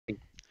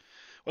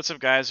What's up,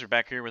 guys? We're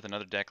back here with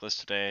another deck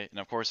list today, and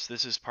of course,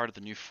 this is part of the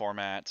new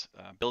format.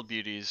 Build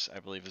Beauties, I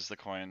believe, is the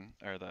coin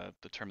or the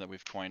term that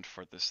we've coined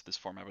for this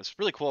format. But it's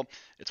really cool.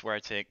 It's where I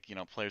take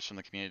players from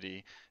the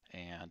community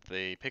and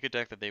they pick a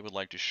deck that they would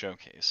like to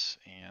showcase,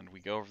 and we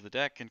go over the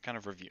deck and kind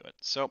of review it.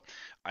 So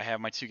I have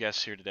my two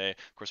guests here today.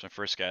 Of course, my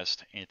first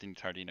guest, Anthony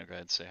Tardino. Go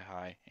ahead and say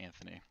hi,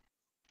 Anthony.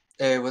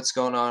 Hey, what's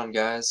going on,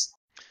 guys?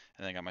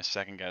 And then I got my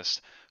second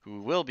guest,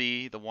 who will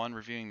be the one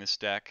reviewing this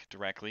deck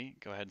directly.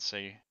 Go ahead and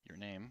say your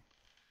name.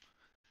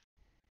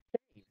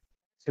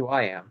 Who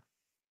I am.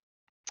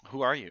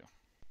 Who are you?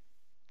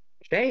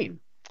 Shane,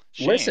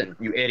 Shane. listen,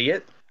 you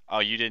idiot. Oh,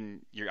 you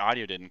didn't. Your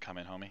audio didn't come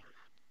in, homie.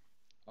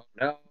 Oh,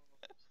 no.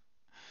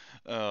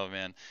 Oh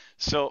man.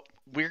 So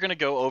we're gonna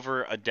go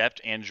over Adept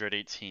Android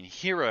 18,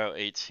 Hero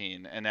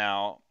 18, and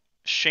now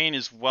Shane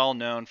is well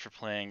known for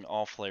playing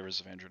all flavors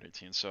of Android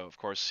 18. So of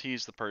course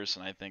he's the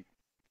person I think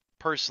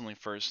personally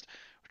first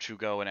to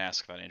go and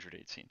ask about Android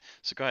 18.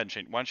 So go ahead,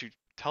 Shane. Why don't you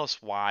tell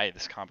us why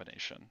this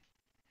combination?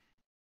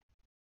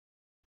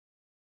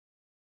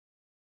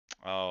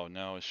 Oh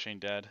no, is Shane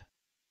dead?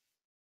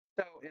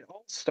 So it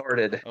all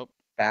started Oh,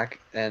 back,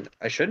 and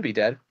I should be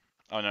dead.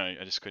 oh no,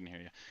 I just couldn't hear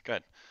you. Go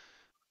ahead.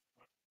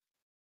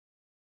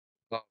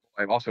 Well,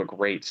 I'm also a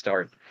great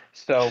start.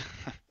 So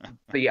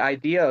the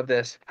idea of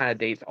this kind of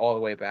dates all the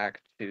way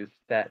back to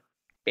set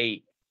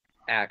 8,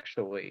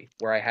 actually,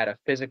 where I had a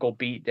physical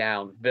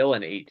beatdown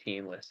villain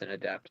 18 list in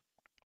Adept.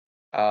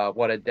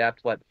 What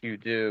Adept lets you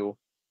do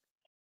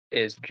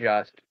is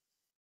just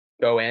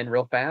go in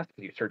real fast.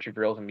 You search your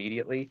drills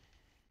immediately.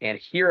 And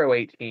Hero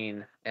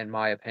 18, in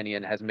my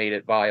opinion, has made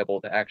it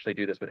viable to actually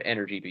do this with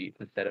energy beats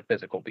instead of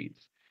physical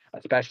beats,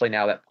 especially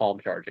now that Palm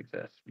Charge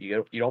exists.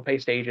 You don't pay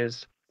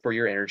stages for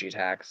your energy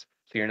attacks,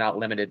 so you're not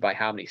limited by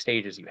how many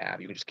stages you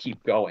have. You can just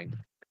keep going.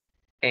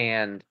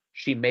 And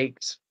she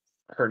makes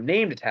her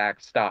named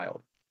attack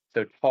styled.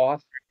 So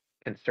Toss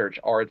can search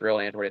R drill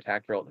and Android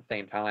attack drill at the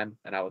same time.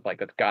 And I was like,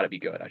 that's got to be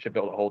good. I should be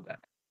able to hold that.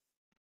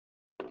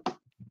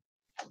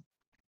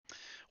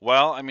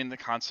 Well, I mean, the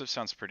concept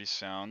sounds pretty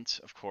sound,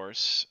 of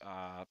course.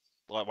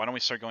 Why don't we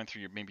start going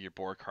through maybe your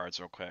board cards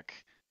real quick,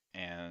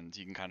 and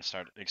you can kind of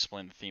start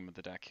explain the theme of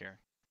the deck here.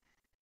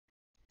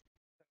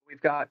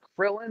 We've got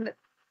Krillin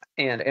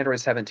and Android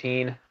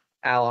 17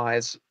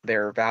 allies.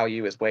 Their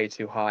value is way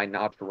too high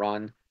not to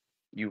run.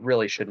 You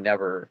really should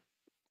never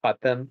cut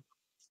them.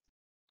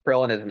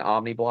 Krillin is an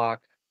Omni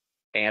block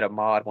and a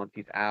mod once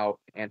he's out.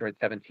 Android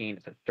 17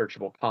 is a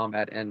searchable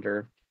combat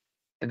ender.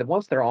 And then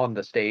once they're on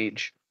the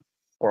stage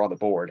or on the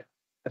board,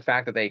 the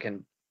fact that they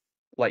can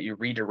let you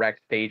redirect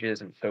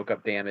stages and soak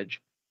up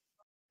damage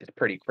is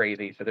pretty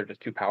crazy. So they're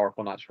just too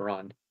powerful not to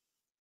run.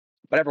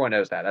 But everyone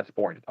knows that. That's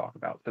boring to talk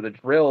about. So the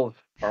drills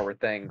are where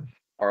things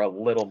are a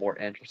little more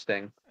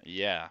interesting.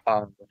 Yeah.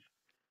 Um,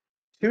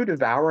 2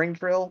 devouring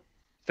drill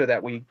so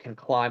that we can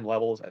climb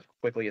levels as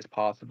quickly as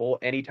possible.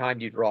 Anytime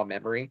you draw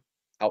memory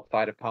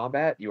outside of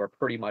combat, you are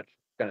pretty much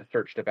going to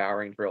search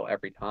devouring drill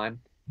every time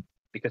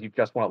because you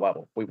just want to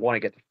level. We want to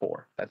get to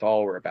 4. That's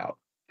all we're about.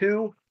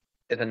 2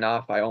 is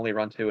enough. I only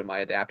run 2 in my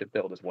adaptive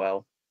build as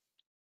well.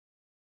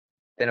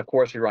 Then of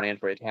course we run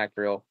Android attack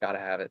drill, gotta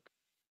have it.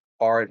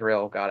 R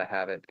drill, gotta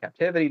have it.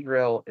 Captivity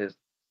drill is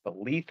the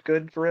least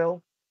good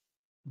drill,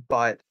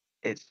 but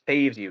it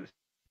saves you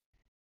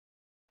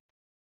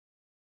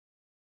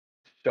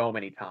so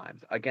many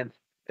times. Against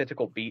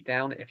physical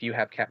beatdown, if you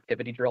have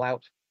captivity drill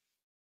out,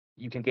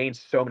 you can gain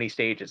so many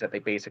stages that they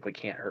basically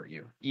can't hurt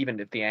you, even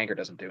if the anger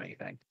doesn't do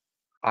anything.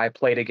 I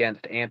played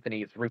against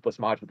Anthony's Ruthless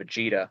Mod with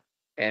Vegeta,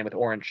 and with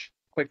Orange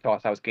Quick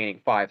Toss, I was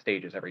gaining 5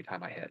 stages every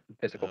time I hit.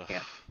 Physical Ugh.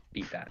 can't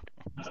beat that.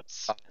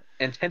 That's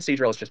Intensity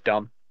drill is just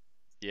dumb.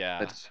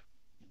 yeah. It's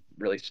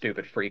really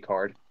stupid free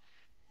card.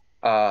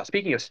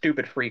 Speaking of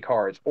stupid free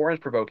cards, Orange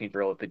Provoking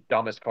Drill is the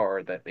dumbest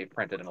card that they've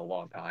printed in a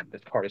long time.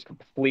 This card is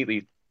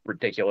completely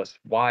ridiculous.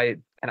 Why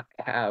can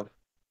I have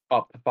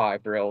up to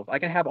 5 drills? I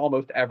can have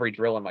almost every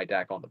drill in my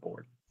deck on the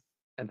board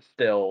and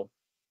still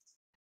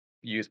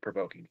use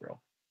Provoking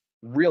Drill.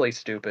 Really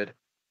stupid.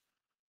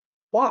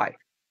 Why?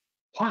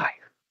 Why?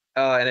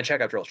 And then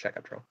checkup drill is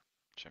checkup drill.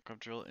 Checkup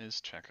drill is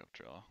checkup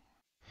drill.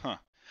 Huh.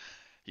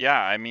 Yeah,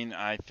 I mean,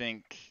 I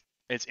think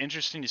it's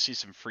interesting to see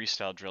some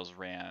freestyle drills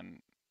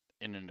ran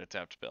in an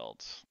adept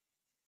build.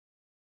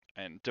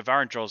 And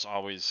devouring drill is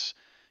always,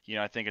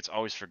 I think it's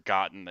always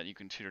forgotten that you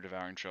can tutor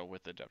devouring drill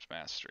with adept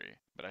mastery.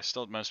 But I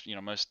still most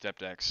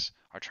adept decks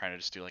are trying to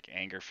just do like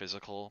anger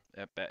physical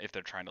if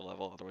they're trying to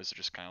level. Otherwise, they're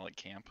just kind of like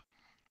camp.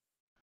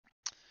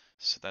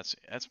 So that's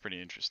pretty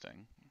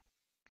interesting.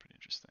 Pretty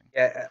interesting.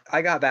 Yeah,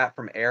 I got that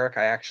from Eric.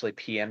 I actually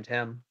PM'd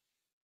him.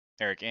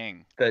 Eric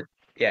Ing. Yeah,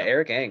 Yep.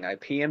 Eric Ang. I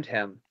PM'd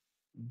him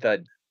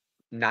the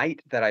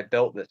night that I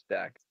built this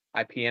deck.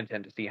 I PM'd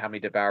him to see how many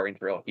devouring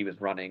drill he was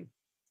running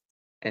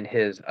in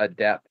his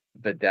Adept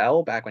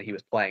Videl back when he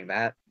was playing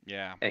that.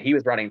 Yeah. And he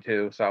was running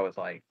 2, so I was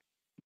like,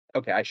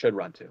 okay, I should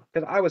run 2.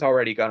 Because I was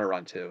already gonna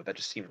run 2. That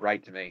just seemed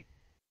right to me.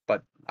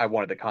 But I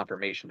wanted the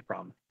confirmation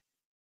from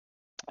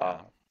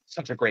Yeah.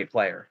 such a great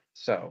player.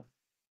 So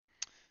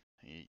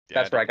Yeah.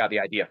 that's where I got the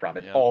idea from.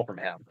 It's Yep. all from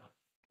him.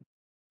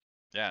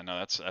 Yeah, no,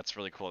 that's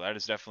really cool. That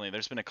is definitely.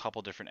 There's been a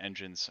couple different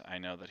engines I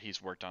know that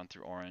he's worked on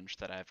through Orange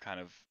that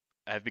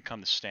have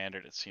become the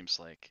standard. It seems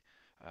like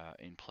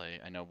in play.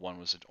 I know one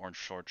was an Orange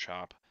Short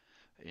Chop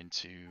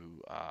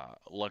into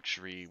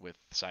luxury with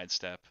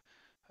sidestep.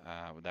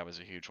 That was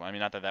a huge one. I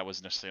mean, not that that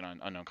was necessarily an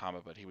unknown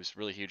combo, but he was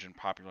really huge in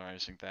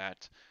popularizing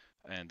that.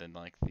 And then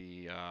like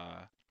the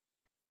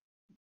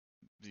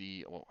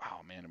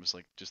oh man, it was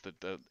like just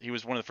the he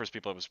was one of the first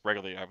people I was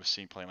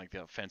seeing playing like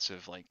the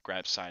offensive like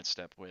grab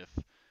sidestep with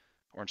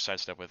orange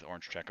sidestep with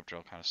orange checkup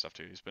drill kind of stuff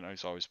too.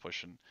 He's always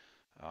pushing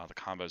the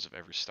combos of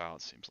every style,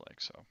 it seems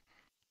like. So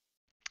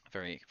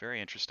very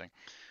very interesting.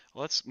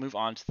 Let's move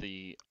on to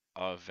the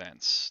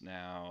events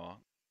now.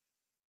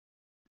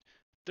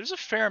 There's a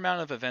fair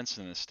amount of events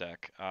in this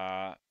deck,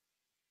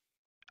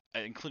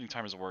 including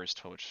Timers of Warriors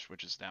 2,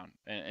 which is down,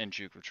 and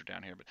Juke, which are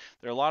down here. But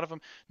there are a lot of them,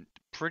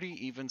 pretty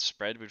even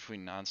spread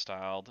between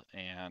non-styled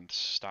and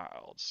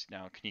styled.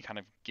 Now, can you kind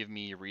of give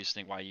me your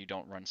reasoning why you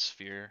don't run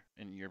Sphere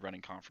and you're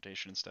running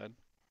Confrontation instead?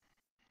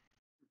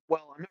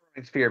 Well, I'm not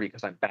running Sphere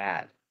because I'm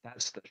bad.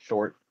 That's the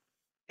short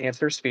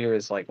answer. Sphere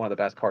is like one of the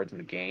best cards in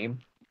the game,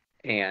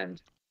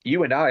 and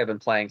you and I have been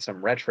playing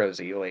some Retro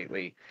Z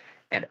lately,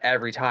 and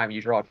every time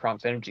you draw a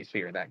Prompt Energy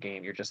Sphere in that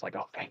game, you're just like,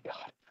 oh, thank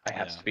God, I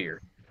have Yeah.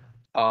 Sphere.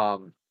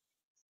 Um,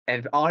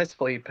 and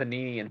honestly,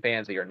 Panini and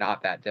Fancy are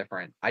not that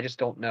different. I just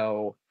don't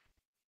know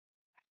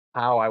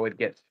how I would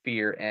get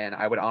Sphere, and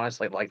I would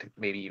honestly like to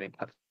maybe even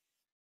cut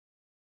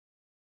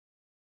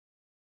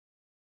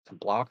some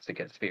blocks to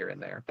get Sphere in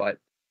there. But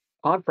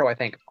Pro, I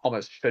think,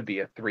 almost should be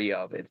a 3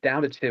 of. It's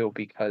down to 2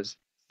 because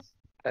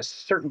at a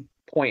certain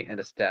point in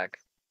this deck,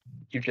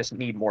 you just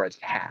need more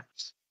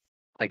attacks.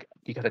 Like,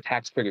 because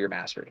attacks trigger your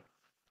mastery.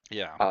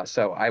 Yeah.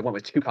 So I went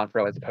with 2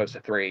 Pro as opposed to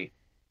 3,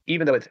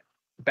 even though it's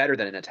better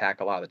than an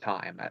attack a lot of the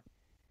time. At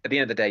the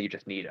end of the day, you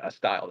just need a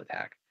styled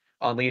attack.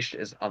 Unleashed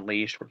is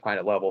Unleashed. We're trying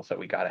to level, so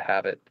we got to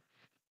have it.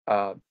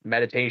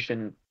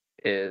 Meditation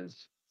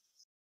is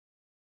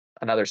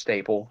another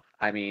staple.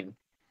 I mean,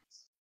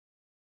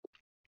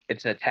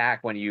 it's an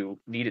attack when you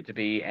need it to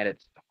be, and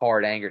it's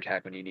hard anger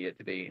attack when you need it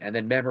to be. And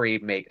then memory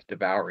makes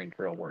devouring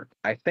drill work.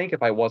 I think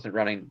if I wasn't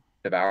running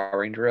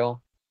devouring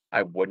drill,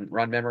 I wouldn't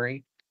run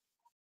memory.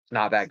 It's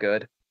not that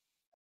good.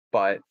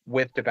 But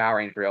with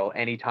devouring drill,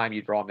 anytime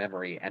you draw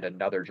memory and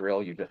another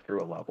drill, you just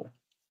threw a level.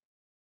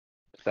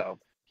 So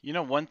You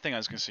know, one thing I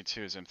was going to say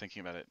too is I'm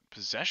thinking about it.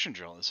 Possession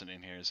drill isn't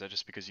in here. Is that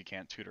just because you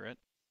can't tutor it?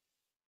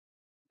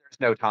 there's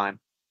no time.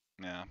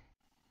 Yeah.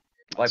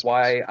 Like,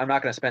 why? I'm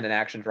not going to spend an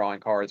action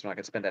drawing cards. I'm not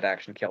going to spend that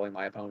action killing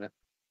my opponent.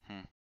 Hmm.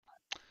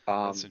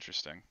 That's Um,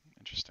 interesting.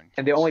 Interesting.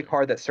 and the only philosophy.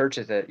 card that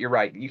searches it, you're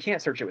right. You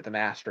can't search it with the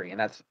mastery, and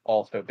that's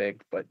also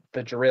big. But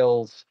the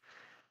drills,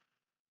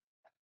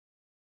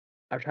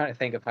 I'm trying to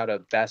think of how to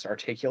best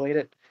articulate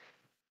it.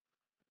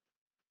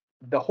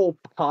 The whole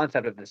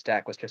concept of this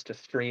deck was just to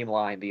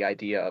streamline the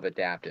idea of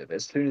adaptive.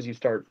 As soon as you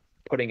start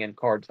putting in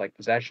cards like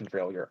Possession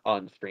Drill, you're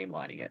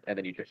unstreamlining it, and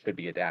then you just should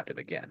be adaptive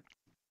again.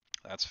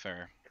 That's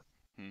fair.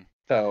 Hmm.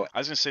 So I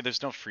was gonna say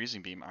there's no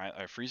freezing beam,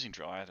 freezing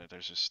drill either.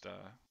 There's just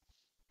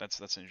that's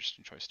an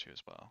interesting choice too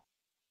as well.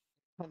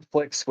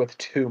 conflicts with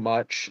too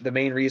much. The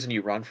main reason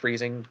you run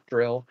Freezing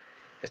Drill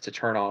is to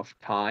turn off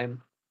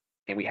time,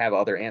 and we have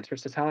other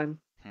answers to time.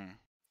 Hmm.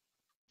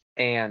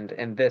 And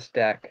in this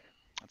deck,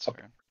 That's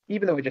fair.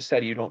 even though I just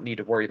said you don't need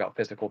to worry about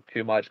physical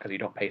too much because you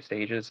don't pay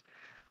stages,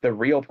 the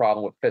real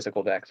problem with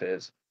physical decks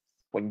is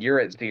when you're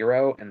at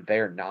 0 and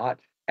they're not,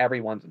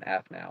 everyone's an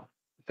F now.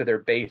 So their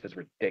base is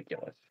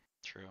ridiculous.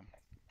 True.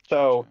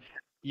 So True.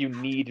 you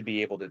need to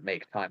be able to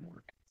make time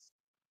work.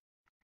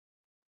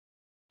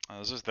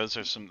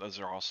 Those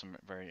are all some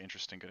very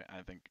interesting, good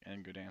I think,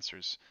 and good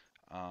answers.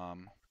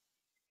 Um,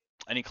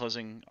 any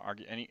closing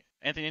any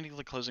Anthony, any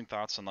closing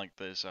thoughts on like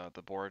this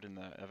the board and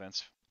the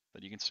events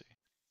that you can see?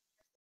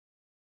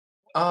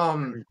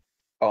 Um,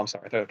 Oh, I'm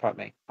sorry. I thought it was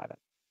probably me. My bad.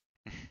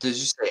 did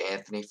you say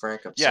Anthony,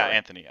 Frank? I'm Yeah, sorry.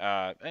 Anthony.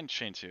 And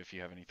Shane too, if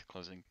you have any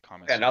closing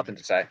comments Got you want to nothing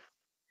make. to say.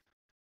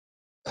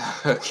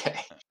 Okay.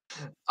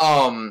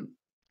 Um,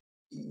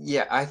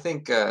 yeah, I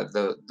think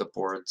the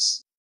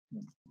boards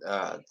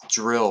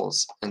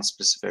drills in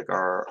specific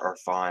are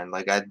fine.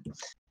 Like an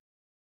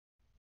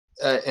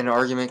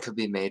argument could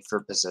be made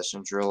for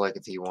possession drill, like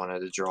if he wanted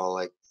to draw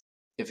like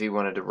if he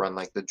wanted to run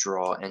like the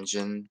draw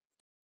engine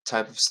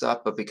type of stuff,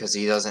 but because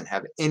he doesn't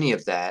have any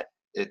of that,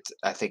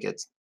 I think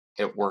it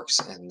works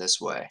in this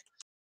way.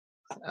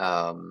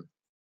 Um,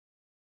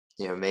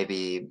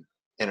 maybe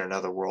in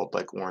another world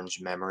like orange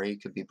memory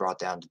could be brought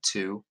down to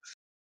 2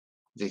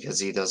 because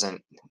he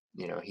doesn't,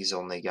 he's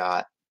only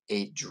got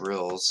 8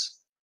 drills,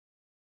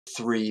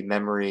 3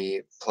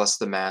 memory plus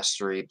the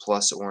mastery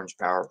plus orange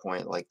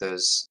PowerPoint, like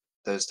those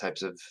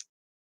types of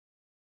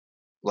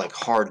like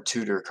hard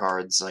tutor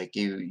cards. Like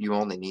you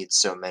only need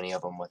so many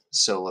of them with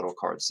so little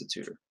cards to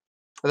tutor.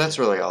 But that's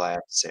Yeah. really all I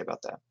have to say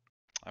about that.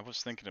 I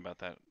was thinking about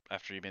that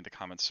after you made the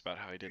comments about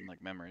how he didn't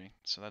like memory.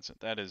 So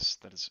that is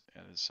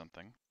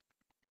something.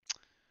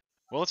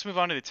 Well, let's move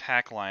on to the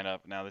attack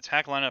lineup. Now, the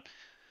attack lineup,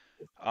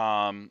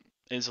 um,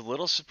 is a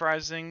little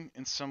surprising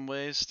in some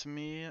ways to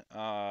me.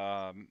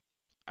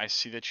 I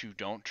see that you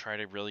don't try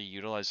to really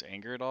utilize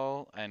anger at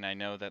all, and I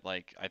know that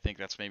like I think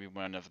that's maybe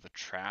one of the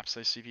traps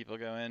I see people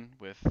go in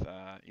with,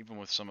 even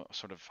with some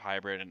sort of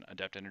hybrid and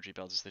adept energy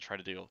builds, is they try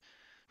to do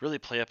really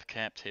play up a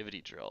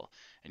captivity drill,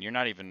 and you're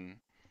not even,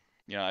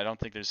 I don't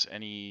think there's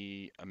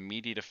any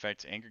immediate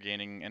effect anger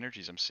gaining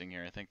energies I'm seeing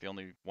here. I think the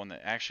only one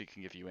that actually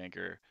can give you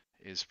anger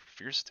is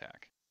fierce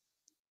attack.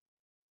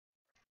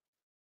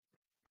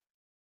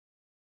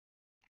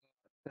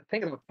 The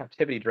thing about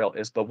captivity drill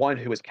is the one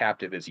who is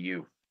captive is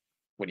you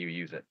when you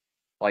use it.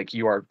 Like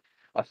you are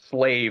a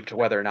slave to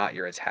whether or not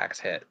your attacks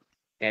hit.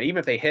 And even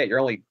if they hit, you're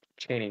only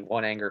chaining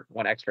one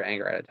extra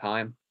anger at a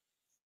time.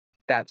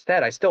 That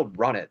said, I still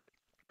run it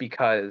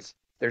because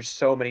there's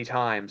so many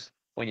times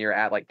when you're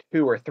at like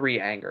 2 or 3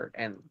 anger,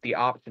 and the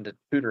option to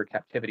tutor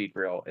captivity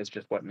drill is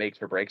just what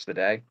makes or breaks the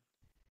day.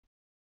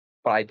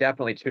 But I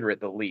definitely tutor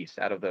it the least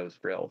out of those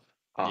drills.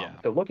 Yeah.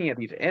 So looking at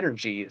these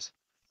energies,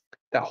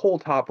 that whole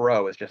top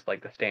row is just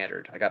like the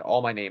standard. I got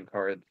all my name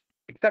cards,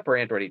 except for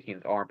Android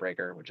 18's Arm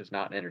Breaker, which is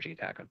not an energy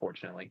attack,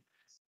 unfortunately.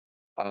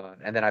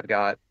 And then I've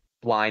got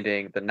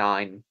Blinding, the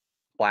 9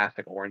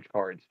 classic orange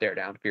cards, Stare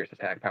Down, Fierce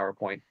Attack,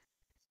 PowerPoint.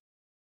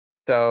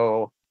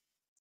 So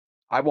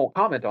I won't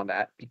comment on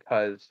that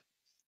because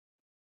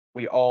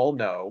we all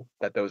know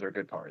that those are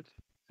good cards.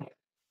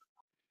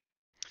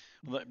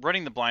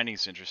 Running the blinding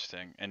is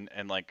interesting,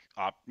 and like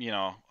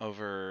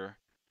over,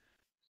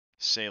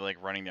 say,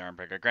 like running the arm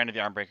breaker. Granted,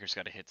 the arm breaker's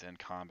got to hit to end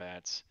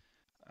combat.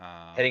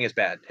 Hitting is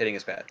bad. Hitting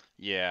is bad.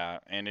 Yeah,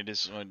 and it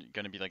is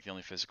going to be like the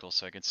only physical,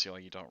 so I can see why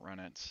you don't run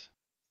it.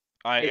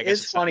 I It guess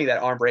is it's not. funny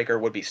that Arm Breaker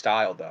would be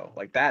styled though.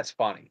 Like that's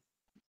funny.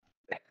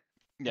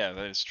 Yeah,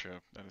 that is true.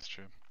 That is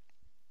true.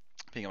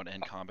 Being able to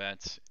end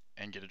combat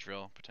and get a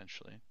drill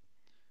potentially.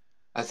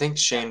 I think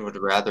Shane would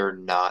rather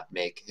not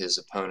make his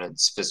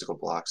opponent's physical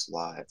blocks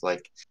live.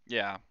 Like,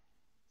 Yeah.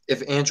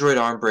 if Android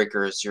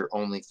Armbreaker is your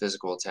only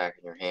physical attack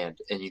in your hand,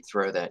 and you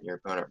throw that and your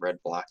opponent red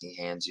blocking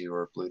hands you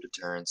or blue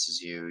deterrence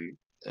is you,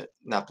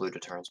 not blue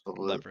deterrence, but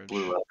blue Leverage.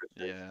 leverage.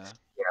 Yeah.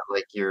 Yeah,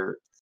 like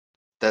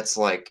that's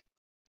like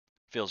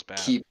Feels bad.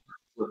 keep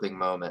flipping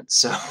moments.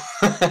 So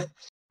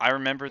I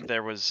remember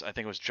there was, I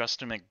think it was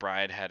Justin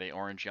McBride had a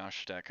orange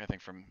Yash deck, I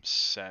think from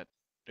set,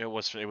 it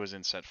was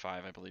in set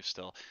 5, I believe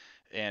still.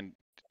 And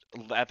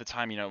at the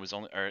time, it was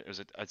only, or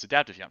it's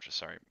adaptive Yamcha,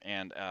 sorry.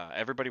 And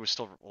everybody was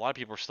still, a lot of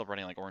people were still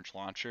running like Orange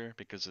Launcher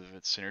because of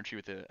its synergy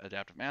with the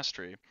adaptive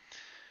mastery.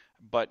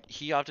 But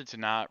he opted to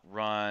not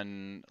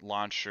run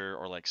Launcher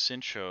or like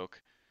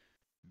Sinchoke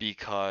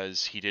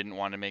because he didn't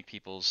want to make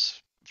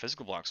people's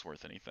physical blocks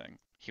worth anything.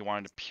 He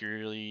wanted to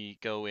purely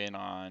go in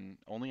on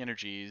only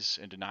energies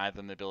and deny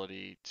them the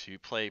ability to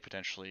play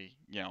potentially,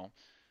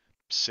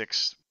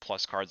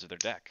 6+ cards of their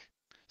deck.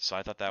 So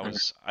I thought that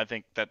was, I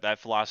think that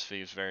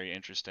philosophy is very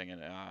interesting,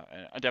 and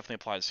it definitely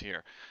applies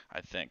here.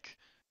 I think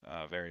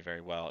very,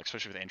 very well,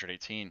 especially with Android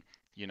 18.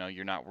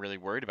 You're not really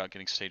worried about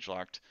getting stage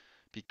locked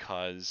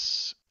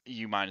because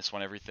you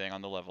 -1 everything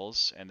on the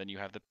levels, and then you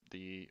have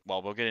the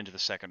well, we'll get into the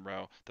second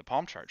row, the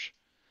palm charge.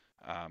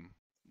 Um,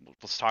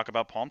 let's talk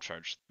about palm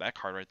charge. That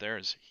card right there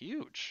is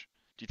huge.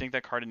 Do you think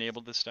that card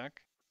enabled this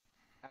deck?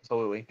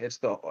 Absolutely. It's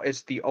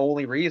the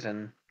only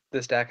reason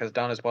this deck has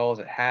done as well as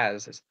it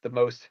has. It's the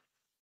most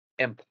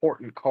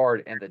important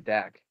card in the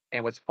deck.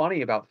 And what's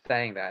funny about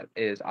saying that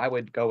is I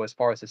would go as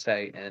far as to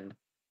say in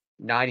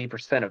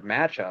 90% of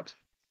matchups,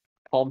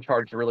 palm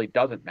charge really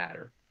doesn't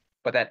matter.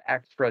 But that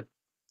extra,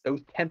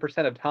 those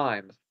 10% of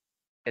times,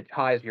 it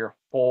ties your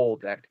whole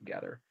deck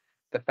together.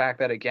 The fact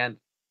that against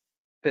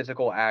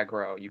physical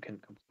aggro, you can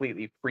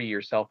completely free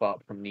yourself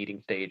up from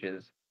needing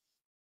stages.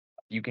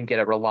 You can get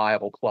a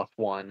reliable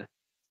 +1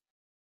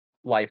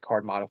 life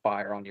card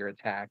modifier on your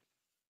attack.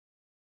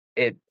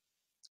 It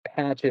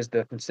patches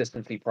the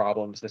consistency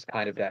problems this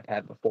kind of deck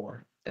had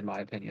before, in my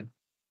opinion.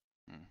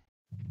 Hmm.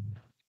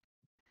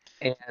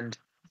 And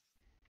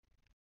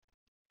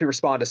to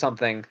respond to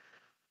something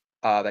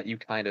that you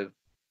kind of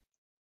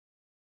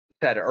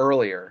said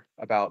earlier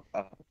about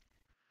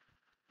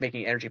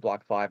making energy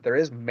blocks live, there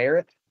is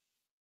merit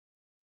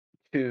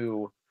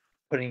to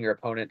putting your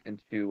opponent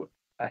into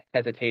a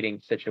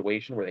hesitating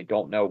situation where they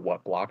don't know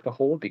what block to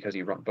hold because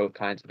you run both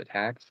kinds of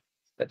attacks.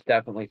 That's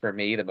definitely for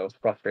me the most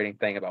frustrating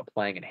thing about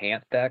playing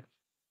enhanced decks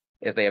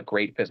is they have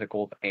great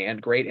physicals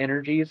and great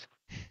energies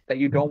that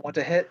you don't want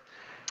to hit.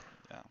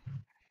 Yeah.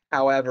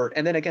 However,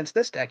 and then against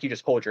this deck, you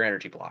just hold your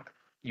energy block.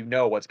 You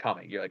know what's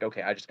coming. You're like,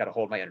 okay, I just got to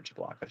hold my energy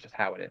block. That's just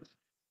how it is.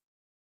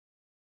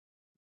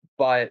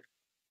 But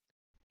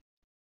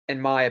in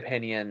my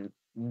opinion,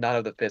 none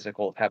of the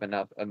physicals have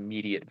enough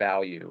immediate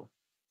value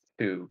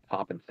to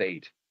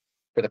compensate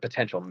for the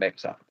potential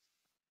mix-up.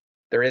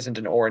 There isn't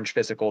an orange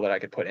physical that I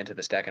could put into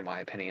this deck, in my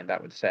opinion,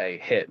 that would say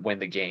hit, win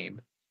the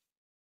game.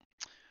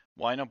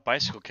 Well, I know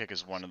Bicycle Kick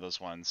is one of those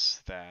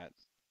ones that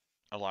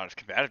a lot of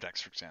combative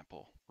decks, for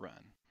example,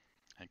 run.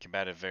 And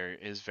combative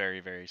is very,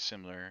 very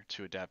similar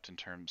to Adept in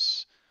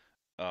terms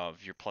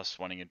of your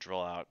 +1ing a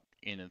drill out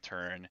in a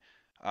turn.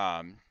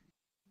 Um,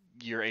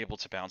 you're able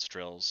to bounce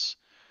drills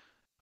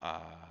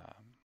But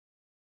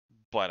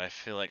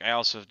I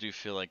also do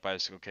feel like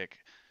Bicycle Kick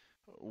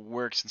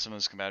works in some of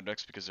those combative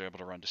decks because they're able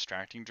to run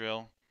Distracting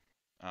Drill,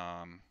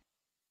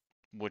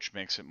 which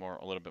makes it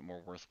a little bit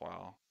more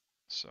worthwhile.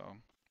 So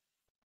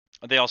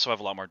they also have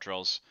a lot more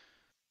drills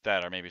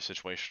that are maybe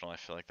situational. I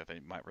feel like that they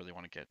might really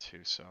want to get to.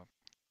 So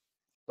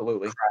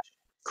Absolutely.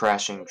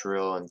 Crashing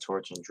drill and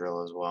torching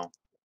drill as well.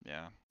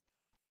 yeah.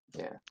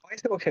 Yeah.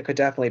 Bicycle Kick could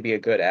definitely be a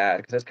good ad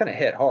because it's going to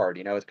hit hard.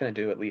 It's going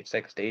to do at least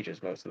 6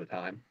 stages most of the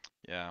time.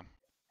 Yeah.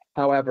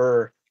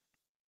 However,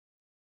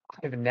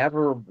 I've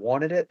never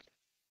wanted it.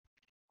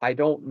 I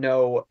don't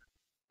know,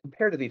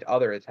 compared to these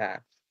other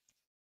attacks,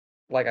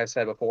 like I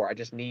said before, I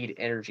just need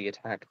energy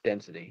attack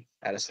density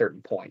at a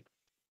certain point.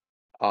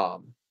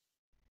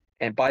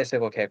 And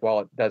Bicycle Kick, while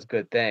it does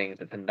good things,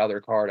 it's another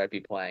card I'd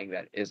be playing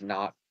that is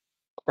not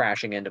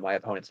crashing into my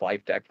opponent's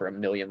life deck for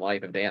 1,000,000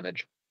 life of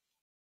damage.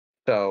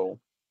 So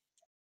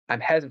I'm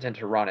hesitant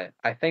to run it.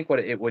 I think what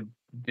it would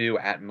do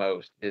at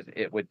most is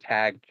it would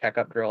tag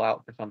Checkup Drill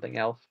out for something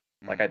else.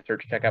 Like I'd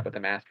search Checkup with the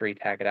Mastery,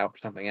 tag it out for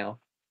something else.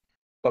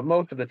 But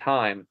most of the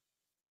time,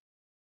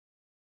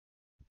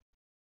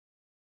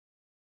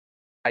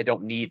 I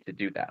don't need to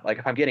do that. Like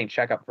if I'm getting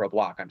Checkup for a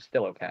block, I'm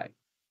still okay.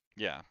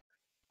 Yeah.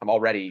 I've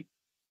already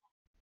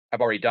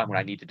done what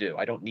I need to do.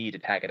 I don't need to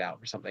tag it out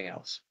for something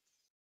else.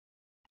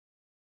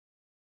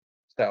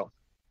 So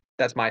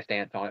that's my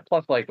stance on it.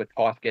 Plus, like with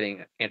Toss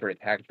getting Android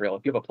attack drill,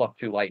 if you have a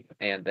 +2 life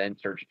and then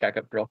search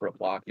Checkup Drill for a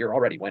block, you're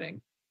already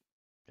winning.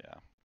 Yeah.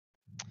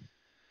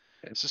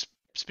 So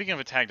speaking of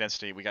attack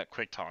density, we got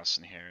Quick Toss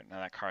in here. Now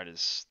that card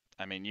is,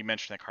 I mean, you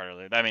mentioned that card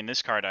earlier. I mean,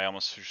 this card I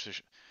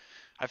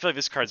feel like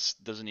this card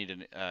doesn't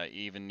even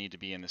need to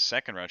be in the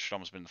second row. It should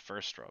almost be in the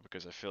first row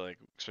because I feel like,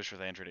 especially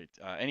with Android,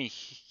 any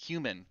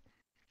human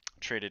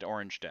traded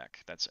orange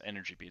deck that's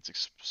energy beats,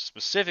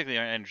 specifically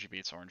energy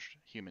beats orange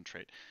human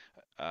trait,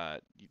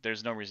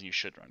 there's no reason you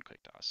should run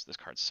Quick Toss. This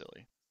card's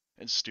silly.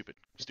 It's stupid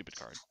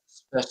card.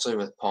 Especially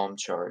with Palm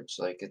Charge,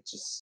 like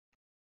it's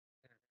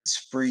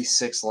free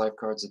 6 life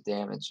cards of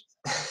damage.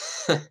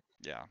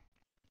 Yeah.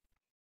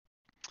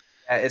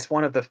 Yeah, it's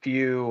one of the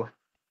few,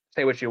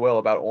 say what you will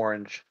about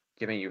orange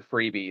giving you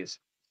freebies,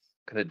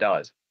 because it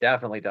does,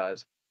 definitely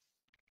does.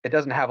 It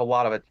doesn't have a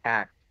lot of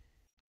attacks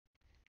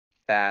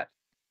that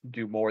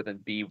do more than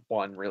be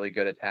one really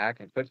good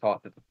attack, and Quick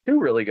Toss is 2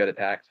 really good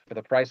attacks for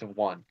the price of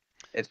 1.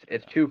 It's Yeah.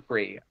 2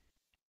 free.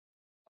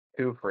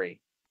 2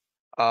 free.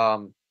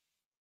 I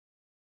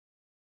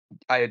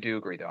do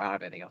agree though. I don't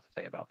have anything else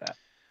to say about that.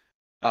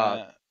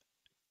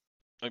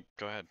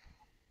 Go ahead.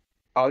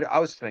 I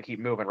was just gonna keep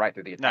moving right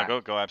through the attack.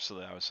 No, go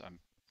absolutely.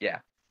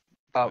 Yeah.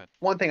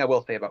 One thing I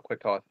will say about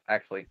Quick Toss,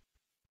 actually,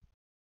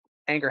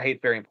 anger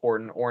hate's very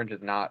important. Orange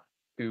is not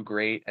too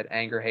great at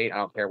anger hate. I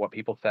don't care what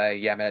people say.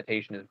 Yeah,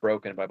 meditation is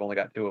broken, but I've only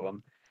got 2 of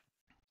them.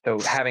 So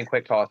having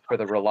Quick Toss for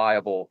the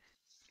reliable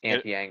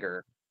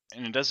anti-anger.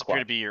 And it does appear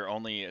to be your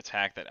only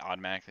attack that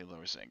automatically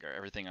lowers anger.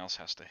 Everything else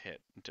has to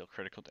hit and deal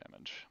critical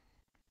damage.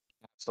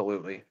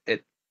 Absolutely.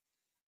 It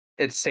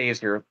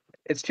saves your.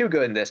 It's too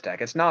good in this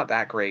deck. It's not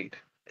that great.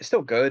 It's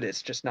still good.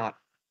 It's just not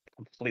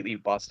completely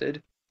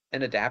busted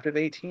in Adaptive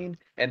 18.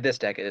 And this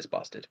deck is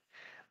busted.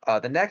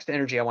 The next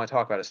energy I want to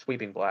talk about is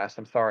Sweeping Blast.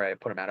 I'm sorry I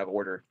put them out of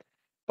order,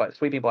 but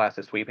Sweeping Blast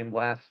is Sweeping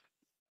Blast.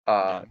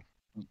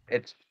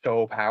 It's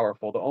so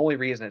powerful. The only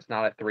reason it's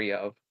not at 3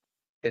 of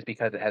is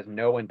because it has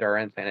no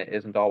endurance and it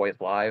isn't always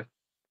live.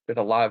 There's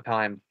a lot of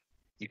times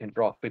you can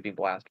draw Sweeping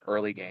Blast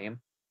early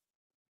game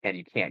and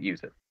you can't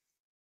use it.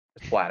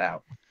 It's flat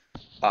out.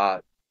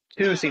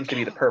 2 seems to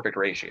be the perfect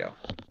ratio.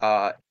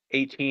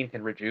 18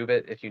 can rejuve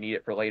it if you need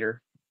it for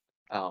later.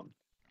 And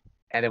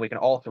then we can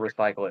also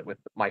recycle it with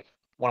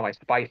one of my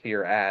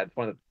spicier ads,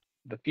 one of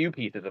the few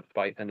pieces of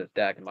spice in this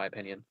deck, in my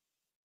opinion.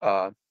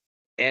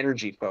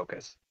 Energy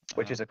Focus,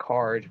 which is a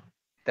card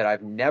that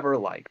I've never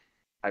liked.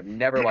 I've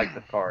never liked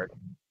this card.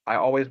 I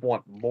always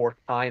want more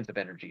kinds of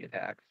energy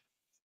attacks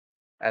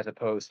as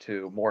opposed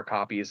to more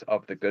copies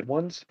of the good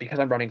ones. Because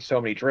I'm running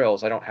so many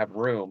drills, I don't have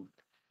room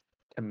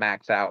to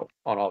max out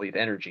on all these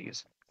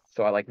energies.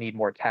 So I need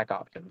more attack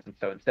options. And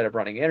so instead of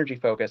running Energy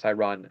Focus, I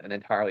run an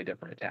entirely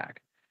different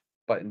attack.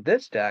 But in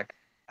this deck,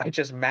 I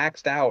just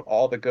maxed out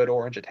all the good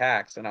orange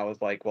attacks, and I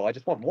was like, well, I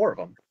just want more of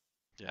them.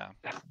 Yeah.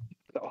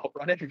 So I'll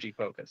run Energy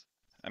Focus.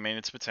 I mean,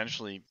 it's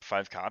potentially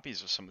 5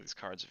 copies of some of these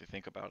cards if you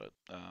think about it.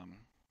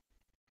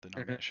 The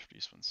non-mana shift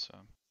use ones. So.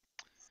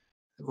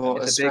 Well,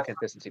 it's a big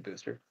consistency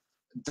booster.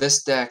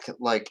 This deck,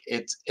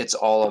 it's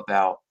all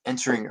about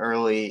entering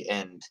early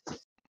and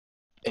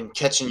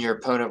catching your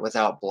opponent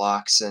without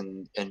blocks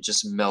and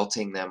just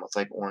melting them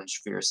with orange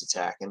fierce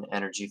attack, and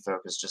energy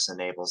focus just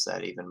enables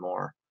that even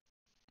more,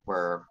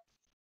 where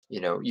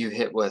you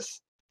hit with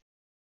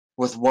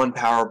 1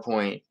 power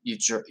point, you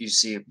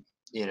see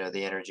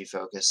the energy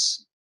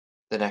focus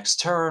the next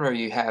turn, or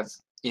you have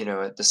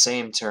at the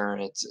same turn.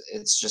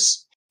 It's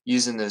just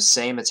using those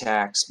same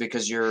attacks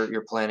because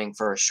you're planning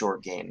for a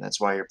short game. That's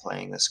why you're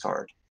playing this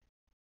card.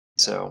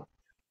 Yeah. So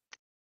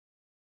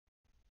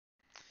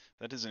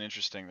that's an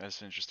interesting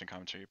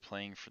commentary. You're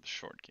playing for the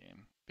short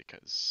game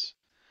because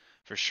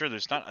for sure.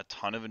 There's not a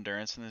ton of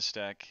endurance in this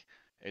deck.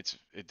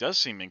 It does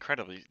seem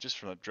incredibly, just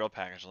from the drill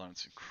package alone,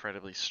 it's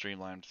incredibly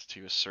streamlined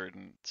to a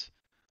certain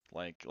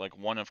like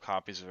one of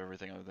copies of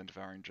everything other than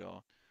Devouring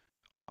Drill.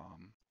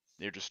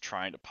 They're just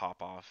trying to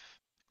pop off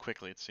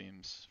quickly, it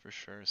seems, for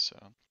sure. So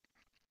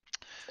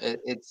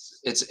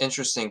It's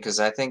interesting because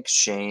I think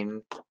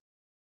Cheyne,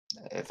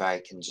 if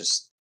I can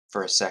just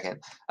for a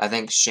second, I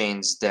think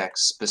Shane's deck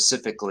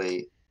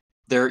specifically,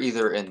 they're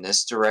either in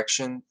this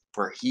direction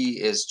where he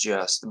is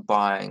just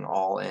buying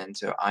all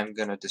into I'm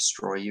gonna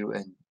destroy you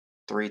in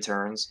 3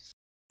 turns,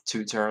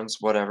 2 turns,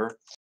 whatever,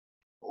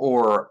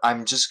 or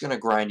I'm just gonna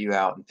grind you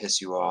out and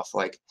piss you off.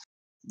 Like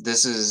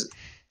this is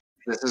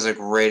this is a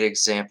great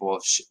example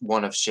of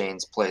one of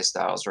Shane's play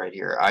styles right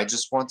here. I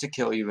just want to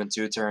kill you in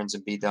 2 turns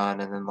and be done,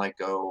 and then like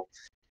go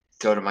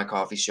to my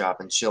coffee shop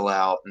and chill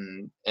out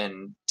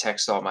and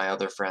text all my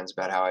other friends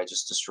about how I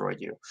just destroyed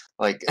you.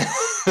 Like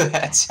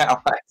that's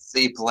how I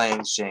see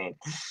playing Cheyne.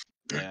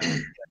 yeah.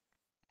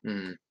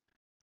 Mm.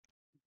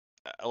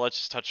 Let's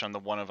just touch on the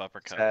one of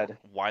uppercut. Said,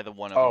 Why the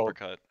one of oh,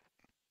 uppercut?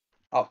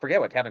 oh, forget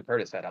what Kevin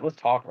Curtis said. Let's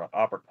talk about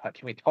uppercut.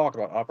 Can we talk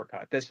about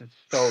uppercut? This is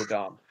so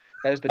dumb.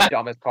 That is the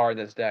dumbest card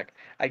in this deck.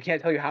 I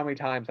can't tell you how many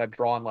times I've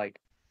drawn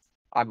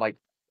I'm like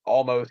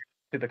almost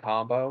to the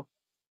combo.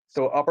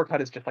 So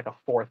uppercut is just like a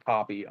fourth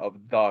copy of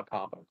the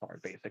combo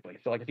card, basically.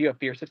 So like if you have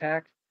fierce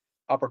attack,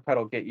 uppercut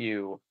will get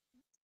you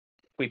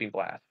sweeping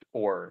blast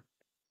or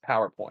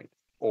PowerPoint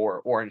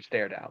or orange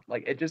stare down.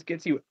 Like it just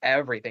gets you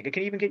everything. It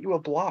can even get you a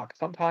block.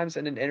 Sometimes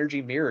in an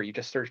energy mirror, you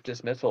just search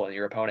dismissal and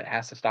your opponent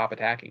has to stop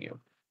attacking you.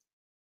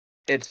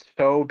 It's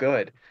so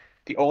good.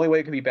 The only way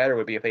it could be better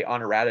would be if they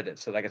unerrated it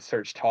so that I could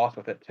search toss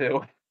with it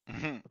too.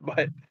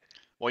 But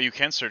Well, you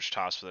can search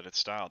toss with it. It's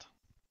styled.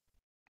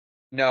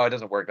 no, it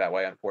doesn't work that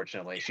way,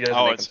 unfortunately. She doesn't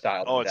Oh, make them it's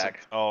styled in the deck.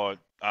 It's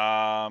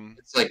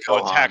like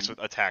oh, Gohan.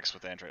 attacks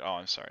with Android. Oh,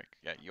 I'm sorry.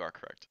 Yeah, you are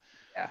correct.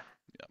 Yeah.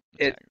 Yep.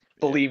 It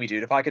believe me,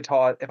 dude, if I could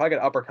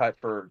uppercut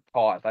for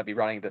toss, I'd be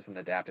running this in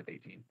adaptive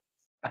 18.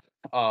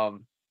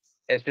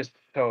 It's just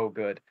so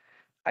good.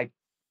 I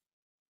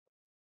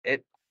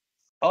it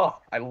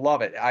I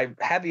love it. I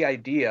had the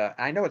idea.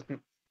 I know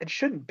it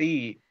shouldn't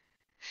be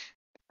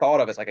thought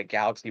of as like a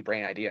galaxy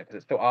brain idea because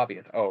it's so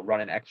obvious. Oh,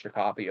 run an extra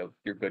copy of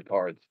your good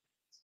cards,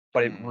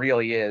 but it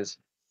really is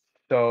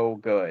so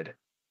good.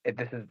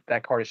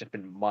 That card has just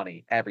been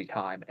money every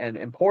time, and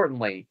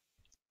importantly,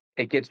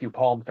 it gets you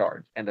palm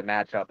charge and the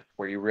matchups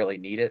where you really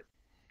need it.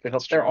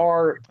 That's There true.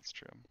 are, That's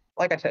true.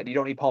 like I said, you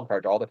don't need palm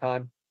charge all the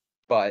time,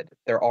 but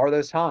there are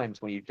those times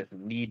when you just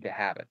need to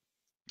have it.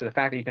 So the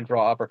fact that you can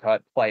draw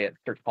uppercut, play it,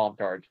 search palm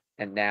charge,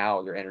 and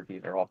now your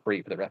energies are all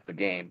free for the rest of the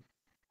game,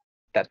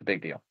 that's a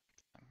big deal.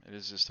 It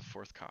is just a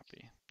fourth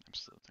copy.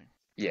 Absolutely.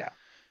 Yeah.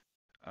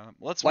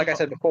 Let's Like move I on.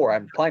 said before,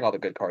 I'm playing all the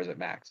good cards at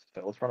max,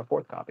 so let's run a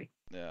fourth copy.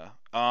 Yeah.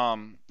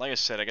 Like I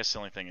said, I guess the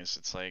only thing is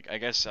it's like I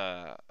guess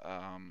I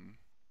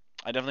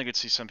definitely could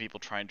see some people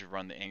trying to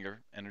run the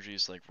anger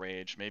energies like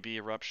Rage, maybe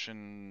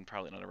Eruption,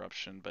 probably not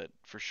Eruption, but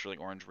for sure like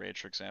Orange Rage,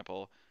 for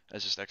example,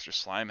 as just extra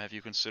slime. Have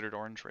you considered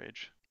Orange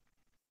Rage?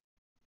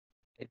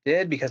 It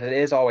did because it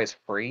is always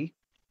free,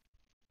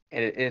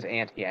 and it is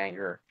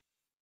anti-anger.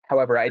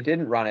 However, I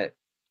didn't run it.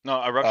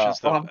 No, Eruption's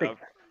the. I'm thinking.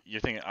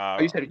 You're thinking. Oh,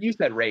 you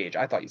said Rage.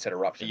 I thought you said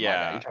Eruption. My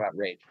bad. You Yeah. talking about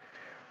Rage.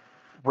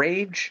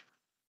 Rage,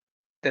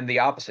 then the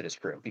opposite is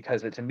true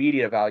because its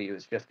immediate value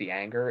is just the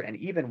anger, and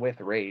even with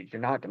Rage,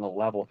 you're not going to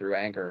level through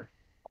anger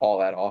all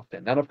that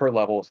often. None of her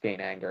levels gain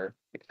anger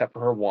except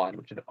for her one,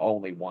 which is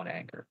only one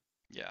anger.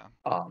 Yeah.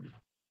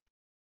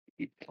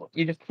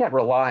 You just can't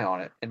rely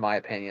on it, in my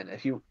opinion.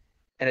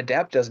 An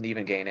adept doesn't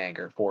even gain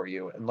anger for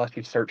you unless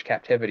you search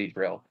captivity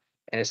drill.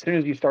 And as soon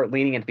as you start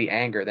leaning into the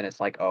anger, then it's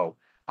like, oh,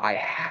 I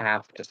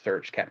have to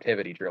search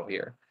captivity drill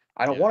here.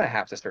 I don't Yeah. want to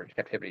have to search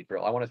captivity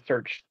drill. I want to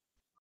search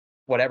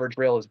whatever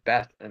drill is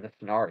best in the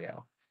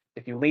scenario.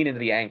 If you lean into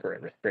the anger,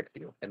 it restricts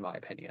you, in my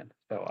opinion.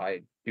 So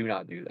I do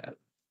not do that.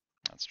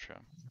 That's true.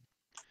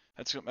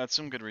 That's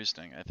some good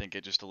reasoning. I think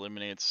it just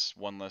eliminates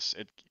one less.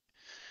 It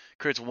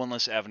creates one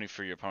less avenue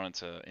for your opponent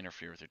to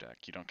interfere with your deck.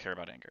 You don't care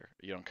about anger.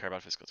 You don't care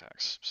about physical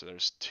attacks. So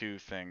there's two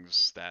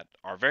things that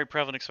are very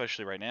prevalent,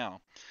 especially right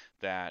now,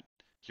 that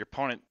your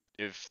opponent,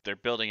 if they're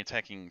building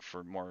attacking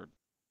for more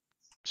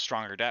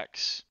stronger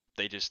decks,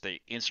 they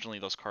instantly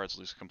those cards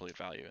lose complete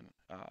value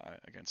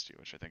against you,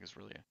 which I think is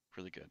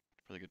really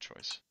good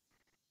choice.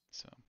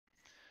 So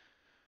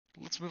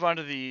let's move on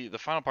to the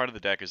final part of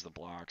the deck is the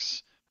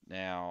blocks.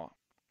 Now,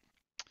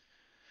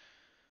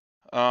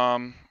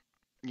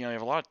 you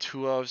have a lot of two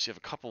ofs, you have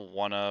a couple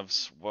one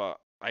ofs. Well,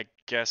 I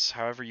guess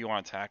however you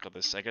want to tackle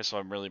this, I guess what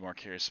I'm really more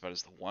curious about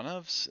is the one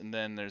ofs, and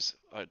then there's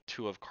a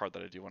two of card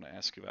that I do want to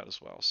ask you about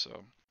as well.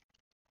 So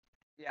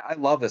Yeah, I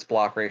love this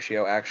block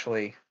ratio,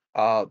 actually.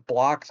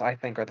 Blocks, I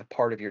think, are the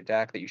part of your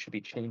deck that you should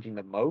be changing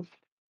the most.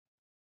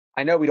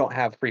 I know we don't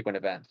have frequent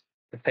events,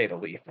 to say the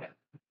least,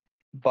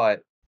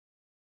 but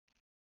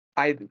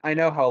I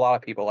know how a lot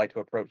of people like to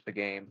approach the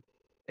game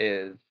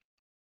is,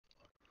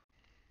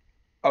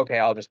 okay,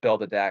 I'll just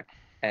build a deck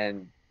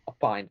and I'll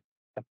find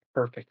the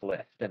perfect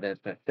list, and then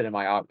it's going to sit in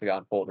my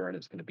Octagon folder, and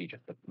it's going to be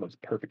just the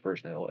most perfect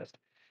version of the list.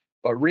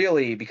 But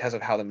really, because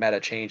of how the meta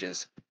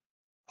changes,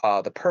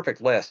 the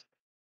perfect list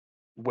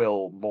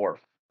will morph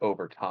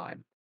over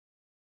time.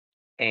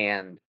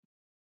 And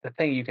the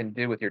thing you can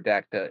do with your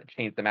deck to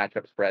change the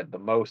matchup spread the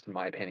most, in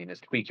my opinion, is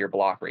tweak your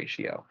block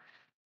ratio.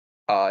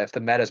 If the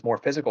meta is more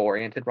physical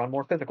oriented, run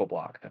more physical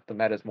blocks. If the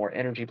meta is more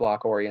energy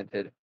block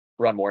oriented,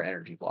 run more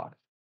energy blocks.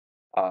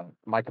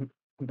 My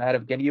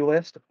combative Ginyu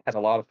list has a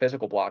lot of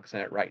physical blocks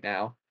in it right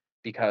now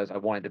because I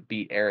wanted to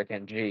beat Eric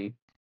NG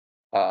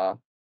and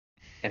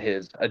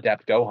his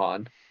Adept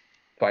Gohan.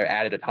 So I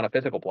added a ton of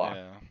physical blocks.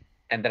 Yeah.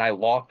 And then I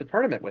lost the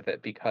tournament with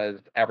it because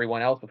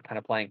everyone else was kind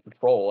of playing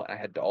control, and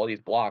I had all these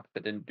blocks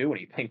that didn't do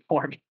anything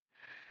for me.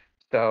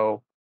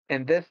 So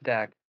in this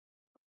deck,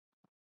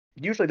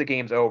 usually the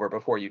game's over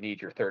before you need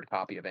your third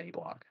copy of any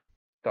block.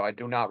 So I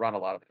do not run a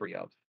lot of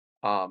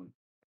 3-ofs.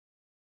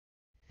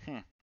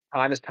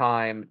 Time is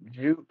time.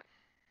 Juke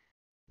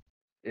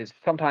is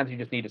sometimes you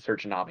just need to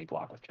search a Nami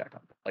block with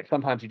checkup. Like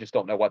sometimes you just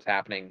don't know what's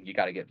happening. You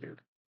got to get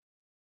Juke.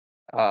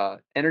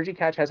 Energy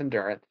Catch has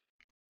endurance,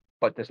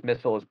 but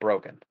dismissal is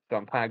broken. So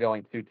I'm kind of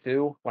going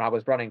 2-2. When I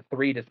was running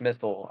 3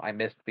 dismissal, I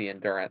missed the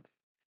endurance,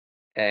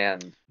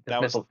 and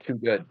dismissal's too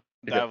good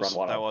to just run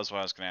 1 that of. was what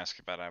I was going to ask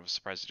about. I was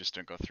surprised you just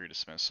didn't go 3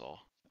 dismissal,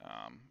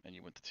 and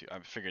you went to 2. I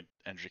figured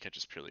energy catch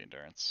is purely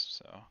endurance.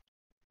 So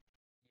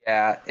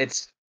Yeah,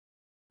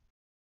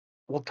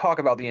 we'll talk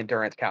about the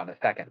endurance count in a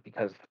second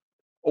because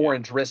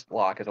orange wrist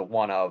block is a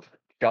 1 of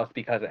just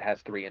because it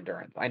has 3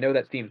 endurance. I know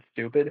that seems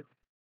stupid,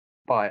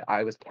 but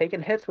I was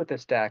taking hits with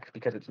this deck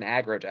because it's an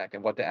aggro deck,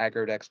 and what the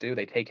aggro decks do,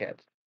 they take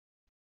hits.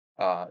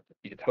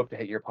 You just hope to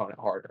hit your opponent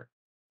harder,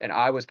 and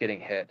I was getting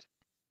hit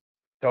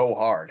so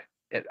hard.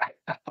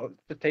 I was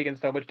just taking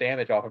so much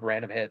damage off of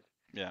random hits.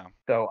 yeah.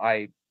 So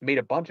I made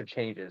a bunch of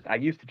changes. I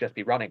used to just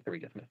be running 3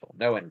 dismissal,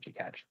 no energy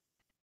catch,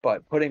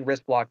 but putting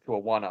wrist block to a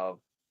 1 of,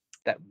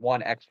 that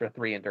 1 extra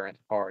 3 endurance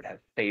card has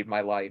saved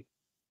my life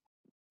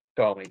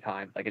so many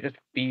times. Like it just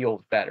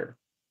feels better.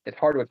 It's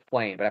hard to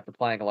explain, but after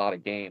playing a lot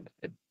of games,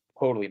 it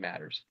totally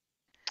matters.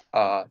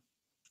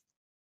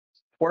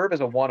 Swerve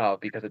is a 1 of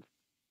because it's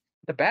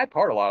the bad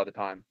card a lot of the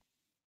time.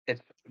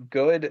 It's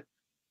good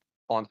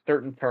on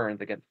certain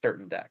turns against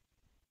certain decks.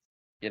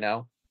 You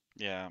know?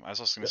 Yeah, I was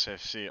also gonna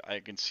say,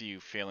 I can see you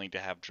failing to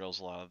have drills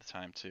a lot of the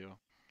time too,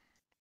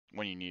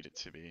 when you need it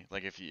to be.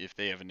 Like if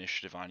they have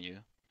initiative on you.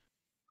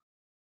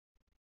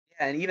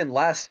 Yeah, and even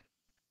less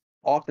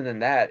often than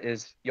that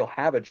is you'll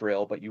have a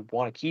drill, but you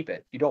want to keep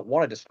it. You don't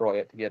want to destroy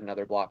it to get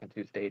another block in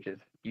 2 stages.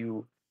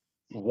 You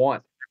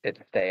want it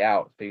to stay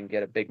out so you can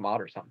get a big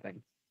mod or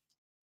something.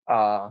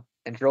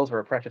 And drills are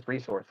a precious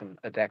resource in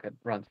a deck that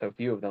runs so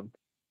few of them.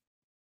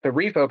 So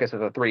refocus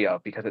is a 3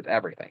 of because it's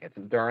everything. It's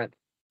endurance,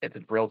 it's a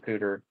drill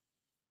tutor,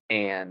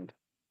 and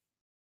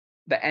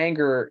the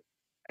anger.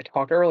 I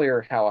talked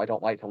earlier how I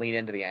don't like to lean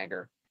into the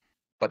anger,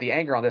 but the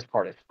anger on this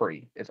part is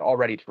free. It's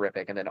already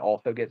terrific, and then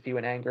also gets you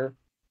an anger.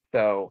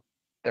 So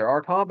there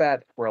are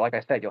combats where, like I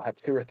said, you'll have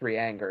 2 or 3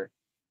 anger,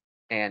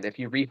 and if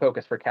you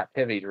refocus for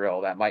captivity drill,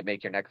 that might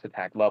make your next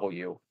attack level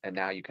you, and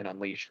now you can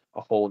unleash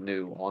a whole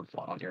new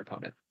onslaught on your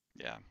opponent.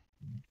 Yeah.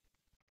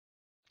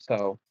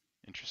 So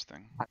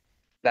Interesting.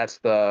 that's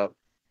I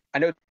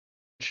know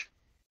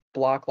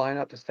block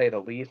lineup to say the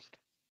least,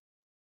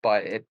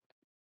 but it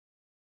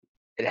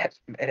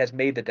has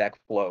made the deck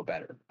flow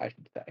better, I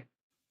should say.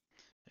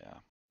 Yeah.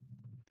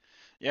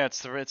 Yeah,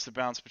 it's the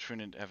balance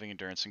between having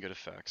endurance and good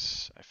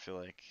effects. I feel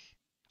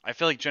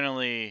like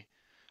generally,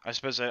 I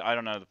suppose I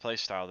don't know the play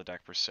style of the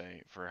deck per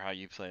se for how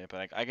you play it,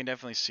 but I can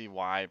definitely see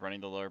why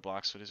running the lower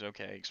blocks is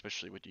okay,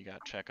 especially when you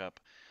got checkup.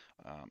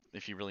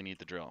 If you really need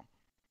the drill,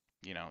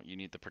 you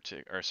need the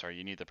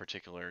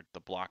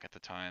block at the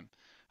time.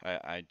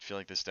 I feel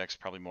like this deck's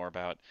probably more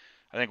about.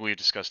 I think we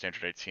discussed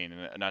Android 18,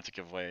 and not to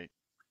give away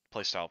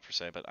playstyle per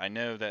se, but I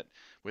know that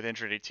with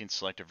Android 18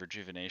 selective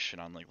rejuvenation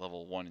on like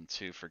level 1 and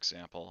 2, for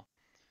example,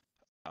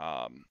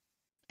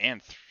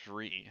 and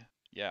 3,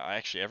 yeah,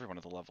 actually every one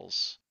of the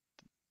levels,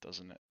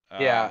 doesn't it?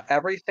 Yeah,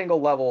 every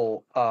single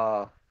level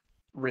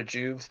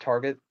rejuves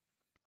target,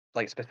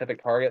 like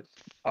specific targets.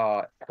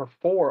 Her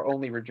 4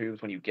 only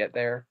rejuves when you get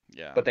there,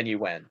 Yeah, but then you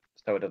win,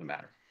 so it doesn't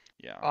matter.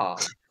 yeah.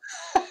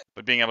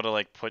 But being able to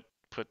like put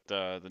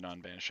the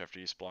non-banish after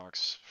use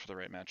blocks for the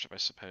right matchup, I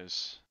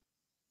suppose,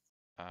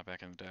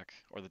 back in the deck,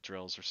 or the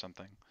drills or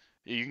something.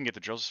 You can get the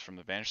drills from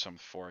the banish zone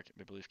with 4,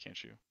 I believe,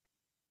 can't you?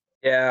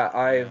 Yeah,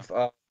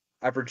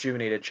 I've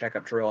rejuvenated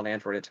checkup drill and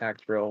android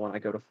attack drill when I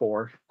go to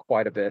 4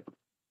 quite a bit.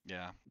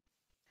 Yeah.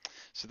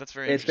 So that's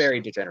very It's interesting. very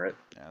degenerate.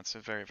 Yeah, it's a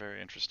very,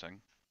 very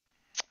interesting.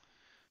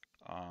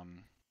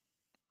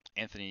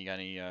 Anthony, you got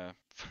any I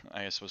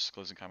suppose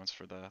closing comments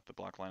for the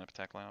block lineup,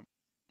 attack lineup?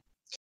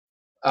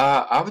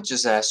 I would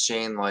just ask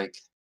Shane, like,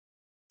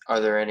 are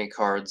there any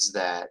cards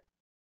that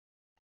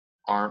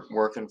aren't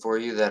working for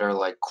you that are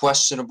like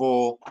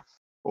questionable,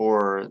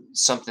 or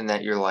something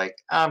that you're like,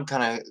 I'm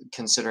kind of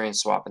considering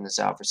swapping this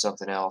out for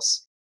something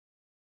else?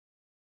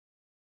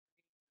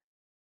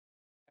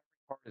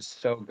 Card is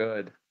so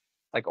good.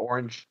 Like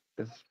orange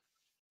is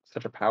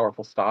such a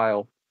powerful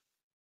style.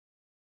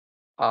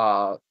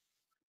 I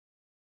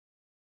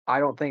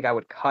don't think I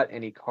would cut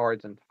any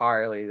cards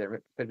entirely.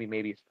 There could be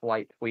maybe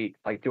slight tweaks.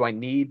 Like, do I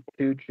need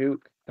 2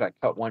 juke? Could I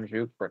cut 1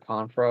 juke for a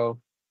Confro?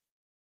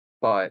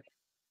 But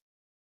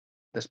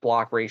this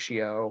block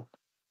ratio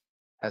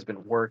has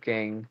been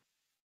working,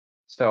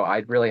 so I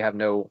really have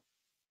no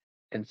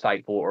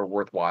insightful or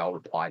worthwhile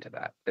reply to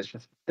that. It's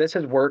just, this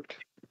has worked,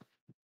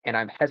 and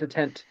I'm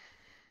hesitant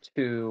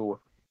to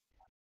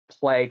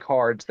play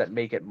cards that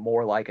make it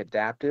more like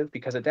adaptive,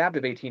 because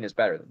adaptive 18 is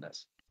better than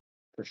this,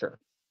 for sure.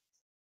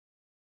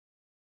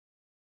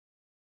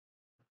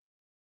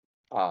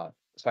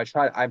 So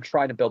I'm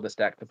trying to build this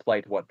deck to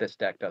play to what this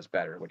deck does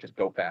better, which is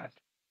go fast,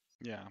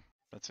 Yeah,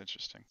 that's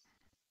interesting.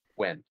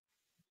 win.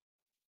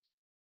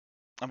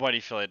 And why do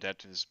you feel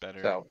adaptive is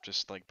better? So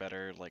Just like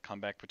better like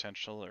comeback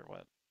potential or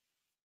what?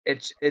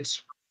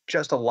 it's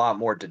just a lot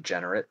more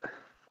degenerate.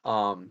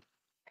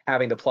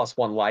 Having the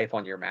 +1 life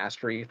on your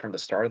mastery from the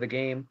start of the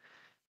game,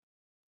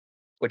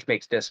 which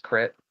makes disc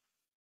crit,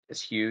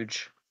 is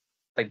huge.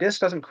 Like, disc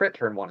doesn't crit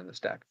turn 1 in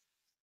this deck.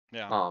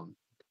 Yeah.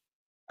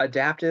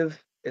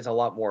 Adaptive is a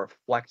lot more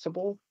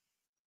flexible,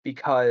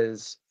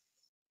 because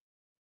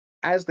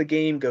as the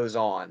game goes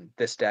on,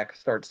 this deck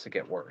starts to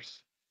get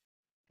worse.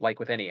 Like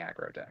with any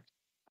aggro deck,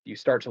 you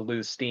start to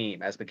lose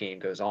steam as the game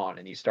goes on,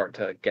 and you start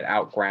to get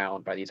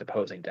outground by these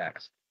opposing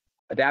decks.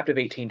 Adaptive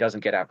 18 doesn't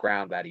get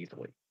outground that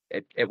easily.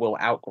 It will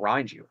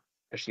outgrind you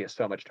because she has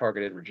so much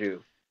targeted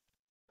rejuve.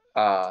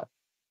 And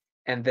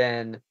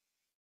then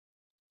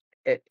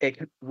it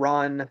can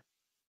run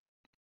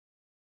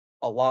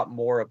a lot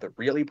more of the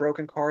really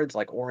broken cards,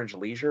 like Orange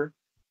Leisure.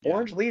 Yeah.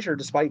 Orange Leisure,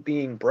 despite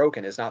being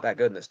broken, is not that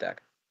good in this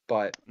deck.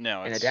 But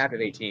No, in it's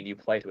Adaptive 18, you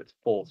play to its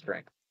full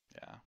strength.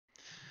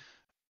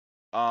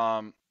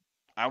 yeah.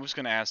 I was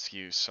gonna ask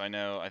you. So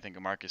I think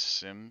Marcus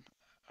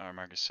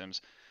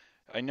Sims.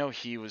 I know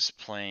he was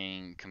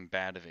playing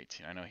combative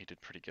 18. I know he did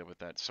pretty good with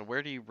that. So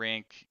where do you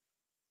rank?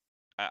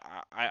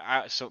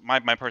 So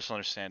my personal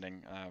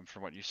understanding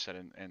from what you said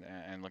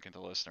and looking at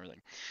the list and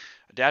everything,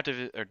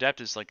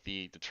 adaptive is like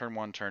the turn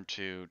 1, turn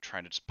 2,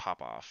 trying to just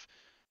pop off.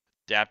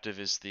 Adaptive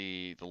is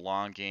the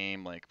long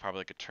game, like probably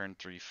like a turn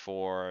 3,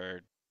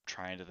 4,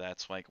 trying to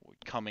that's like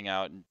coming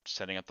out and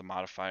setting up the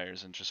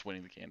modifiers and just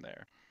winning the game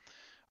there.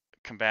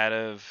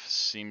 Combative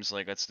seems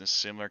like that's in a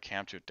similar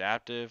camp to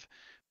adaptive,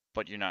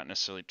 but you're not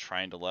necessarily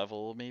trying to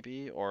level,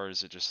 maybe, or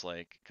is it just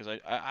like because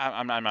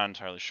I'm not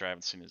entirely sure. I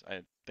haven't seen his.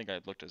 I think I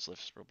looked at his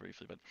list real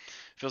briefly, but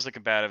it feels like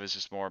combative is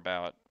just more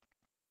about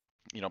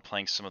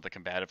playing some of the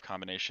combative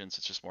combinations.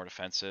 It's just more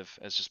defensive.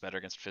 It's just better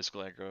against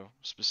physical aggro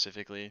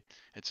specifically.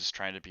 It's just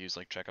trying to abuse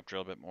like checkup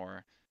drill a bit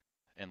more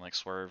and like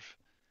swerve.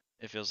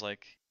 It feels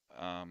like.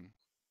 Um,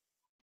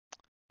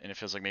 and it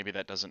feels like maybe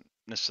that doesn't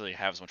necessarily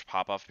have as much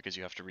pop off because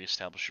you have to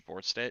reestablish your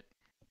board state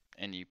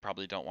and you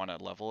probably don't want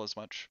to level as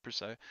much per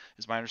se,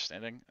 is my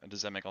understanding.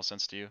 Does that make all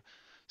sense to you?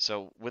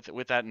 So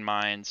with that in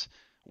mind,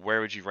 where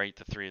would you rate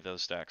the 3 of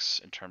those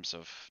decks in terms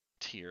of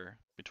tier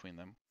between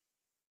them?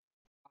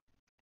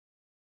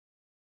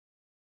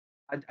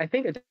 I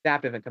think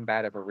adaptive and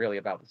combative are really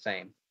about the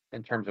same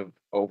in terms of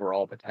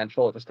overall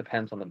potential. It just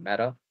depends on the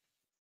meta.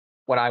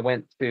 When I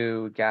went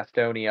to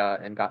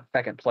Gastonia and got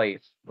second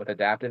place with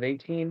adaptive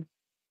 18,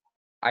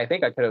 I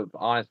think I could have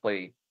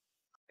honestly,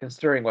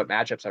 considering what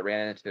matchups I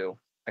ran into,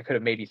 I could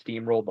have maybe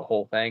steamrolled the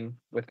whole thing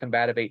with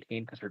combative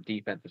 18 because her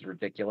defense is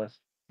ridiculous.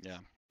 Yeah.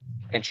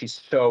 And she's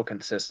so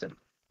consistent.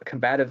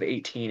 Combative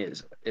 18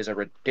 is a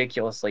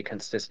ridiculously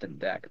consistent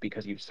deck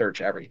because you search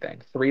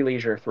everything. 3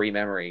 leisure, 3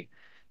 memory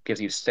gives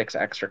you 6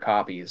 extra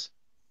copies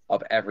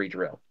of every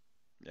drill.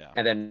 Yeah.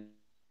 And then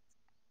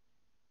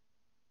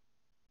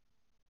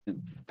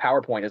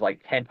PowerPoint is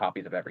like 10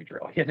 copies of every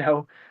drill,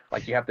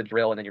 Like, you have the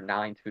drill and then your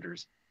 9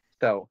 tutors.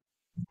 So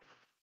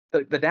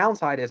the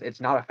downside is it's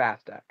not a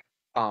fast deck.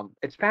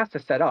 It's fast to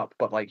set up,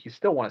 but like, you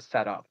still want to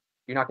set up.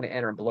 You're not going to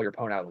enter and blow your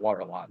opponent out of the water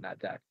a lot in that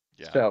deck.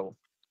 Yeah. So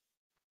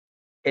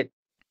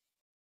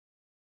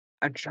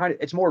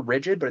it's more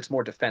rigid, but it's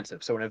more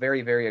defensive. So in a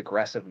very, very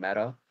aggressive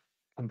meta,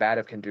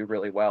 combative can do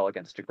really well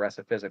against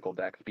aggressive physical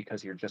decks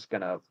because you're just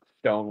gonna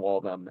stonewall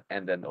them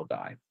and then they'll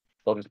die.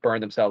 They'll just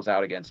burn themselves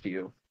out against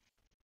you.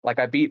 Like,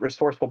 I beat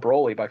Resourceful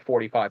Broly by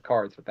 45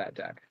 cards with that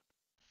deck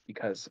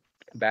because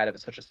combative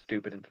is such a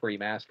stupid and free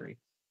mastery.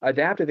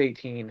 Adaptive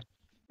 18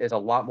 is a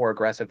lot more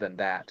aggressive than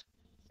that,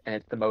 and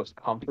it's the most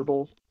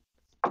comfortable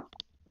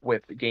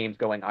with games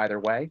going either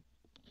way.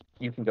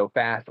 You can go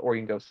fast or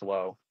you can go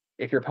slow.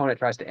 If your opponent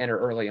tries to enter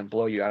early and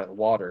blow you out of the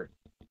water,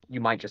 you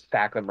might just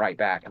sack them right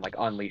back and like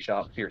unleash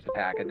up fierce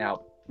attack, and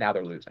now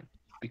they're losing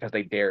because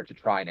they dared to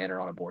try and enter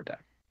on a board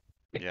deck.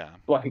 Yeah.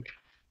 Like,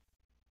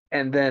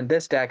 and then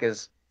this deck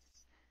is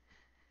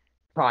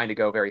trying to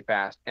go very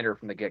fast, enter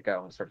from the get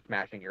go, and start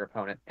smashing your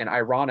opponent. And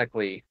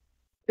ironically,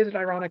 is it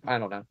ironic? I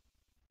don't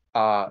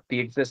know. The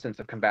existence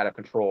of combative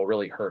control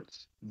really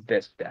hurts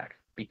this deck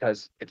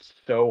because it's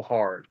so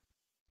hard,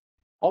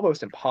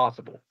 almost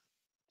impossible,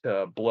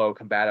 to blow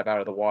combative out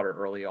of the water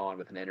early on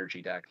with an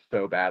energy deck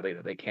so badly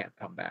that they can't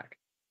come back.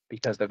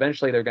 because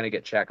eventually they're going to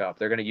get checkup.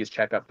 They're going to use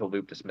checkup to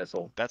loop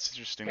dismissal. That's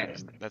interesting.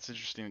 And That's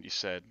interesting that you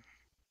said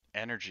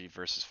energy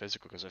versus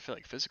physical, because I feel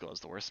like physical is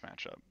the worst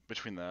matchup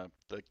between the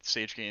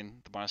Sage Gain,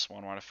 the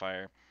 -1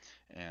 modifier,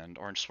 and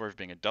Orange Swerve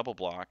being a double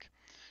block,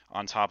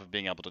 on top of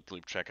being able to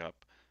loop checkup,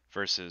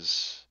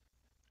 versus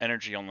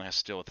energy only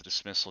has to deal with the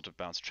dismissal to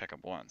bounce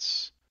checkup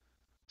once.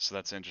 So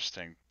that's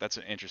interesting. That's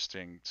an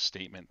interesting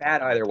statement.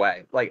 bad either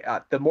way. Like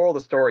the moral of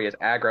the story is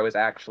aggro is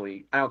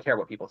actually, I don't care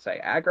what people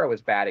say, aggro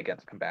is bad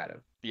against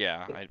combative.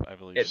 Yeah, I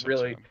believe It so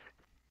really,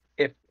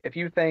 too. if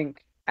you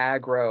think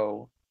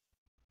aggro,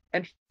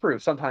 and true,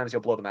 sometimes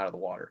you'll blow them out of the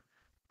water,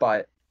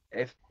 but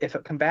if a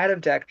combative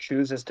deck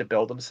chooses to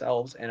build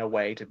themselves in a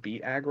way to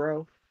beat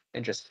aggro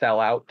and just sell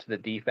out to the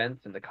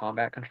defense and the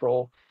combat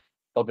control,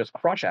 they'll just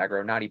crush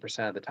aggro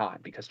 90% of the time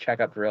because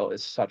checkup drill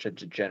is such a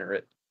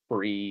degenerate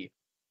free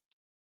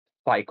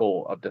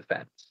cycle of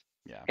defense.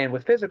 Yeah. And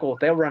with physical,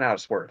 they'll run out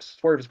of swerves.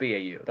 Swerves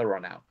BAU, they'll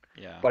run out.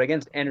 Yeah. But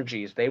against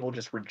energies, they will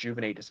just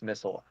rejuvenate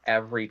dismissal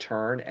every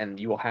turn, and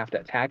you will have to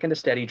attack into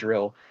steady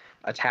drill,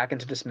 attack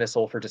into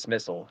dismissal for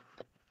dismissal,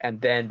 and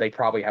then they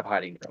probably have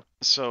hiding drill.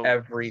 So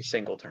every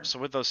single turn. So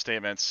with those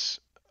statements,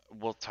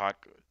 we'll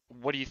talk.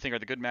 What do you think are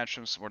the good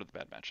matchups? What are the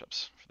bad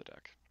matchups for the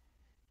deck?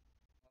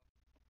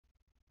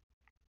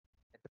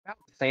 It's about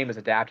the same as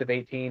Adaptive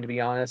 18, to be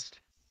honest.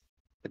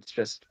 It's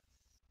just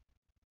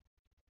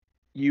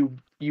you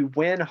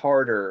win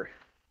harder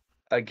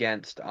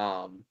against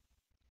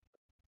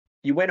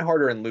you win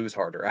harder and lose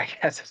harder, I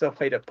guess is a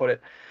way to put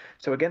it.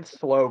 So against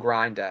slow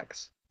grind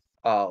decks,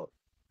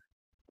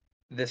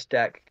 this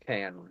deck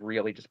can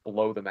really just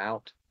blow them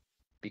out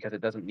because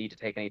it doesn't need to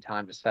take any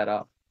time to set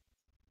up.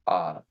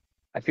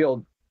 I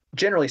feel,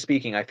 generally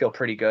speaking, I feel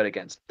pretty good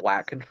against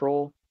black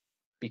control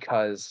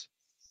because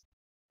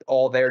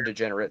all their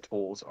degenerate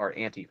tools are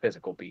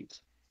anti-physical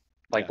beats,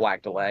 like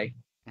black delay.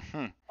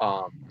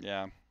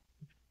 Yeah.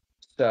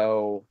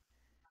 So,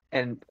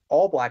 and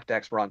all black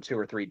decks run 2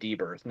 or 3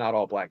 debursts. Not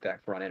all black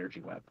decks run energy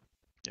web.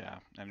 Yeah,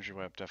 energy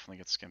web definitely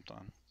gets skimped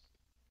on.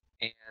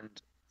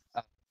 And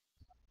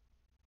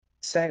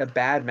say a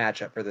bad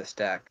matchup for this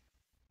deck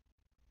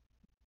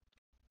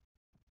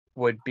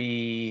would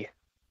be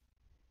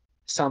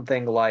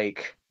something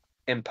like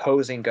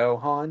imposing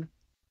Gohan,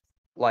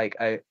 like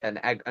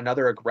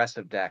another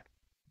aggressive deck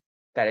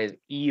that is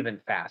even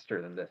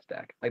faster than this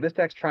deck. Like this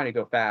deck's trying to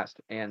go fast,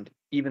 and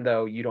even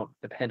though you don't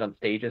depend on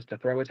stages to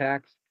throw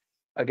attacks,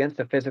 against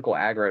a physical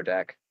aggro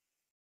deck,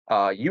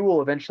 you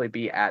will eventually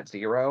be at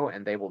 0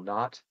 and they will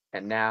not.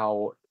 And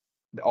now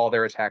all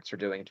their attacks are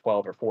doing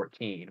 12 or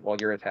 14, while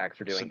your attacks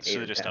are doing 8 So or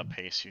they just 10.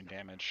 outpace you in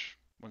damage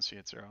once you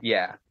hit 0.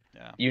 Yeah.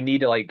 Yeah. You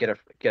need to like get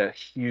a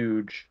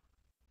huge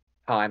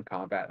time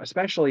combat,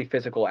 especially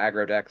physical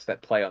aggro decks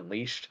that play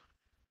Unleashed.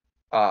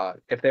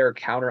 If they're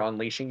counter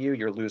unleashing you,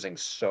 you're losing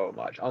so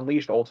much.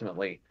 Unleashed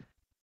ultimately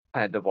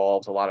kind of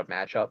devolves a lot of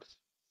matchups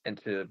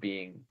into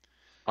being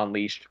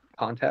Unleashed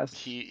contests.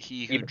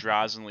 He who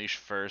draws Unleash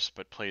first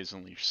but plays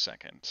Unleash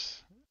second,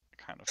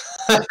 kind of.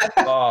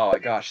 Oh my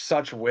gosh,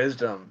 such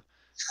wisdom,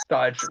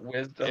 such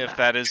wisdom. If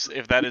that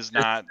is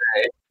not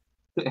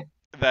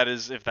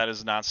if that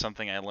is not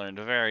something I learned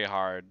very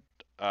hard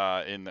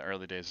in the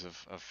early days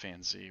of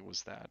Fantasy,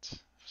 was that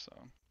so.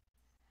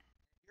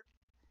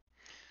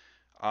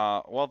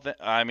 Well,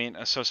 I mean,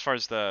 so as far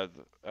as the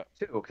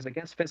too, because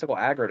against physical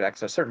aggro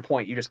decks, at a certain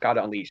point, you just got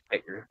to unleash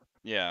your.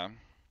 Yeah.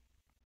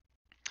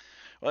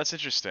 Well, that's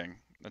interesting.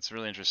 That's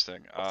really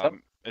interesting.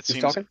 It Who's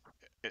seems. talking?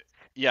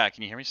 Yeah,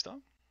 can you hear me still?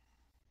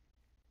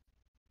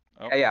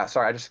 Oh. Yeah,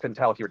 sorry, I just couldn't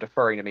tell if you were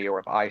deferring to me or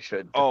if I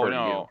should defer to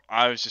you.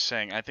 I was just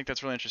saying. I think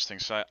that's really interesting.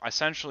 So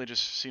essentially,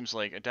 just seems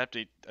like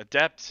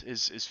Adept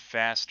is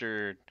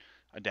faster,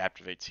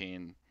 Adaptive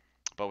 18,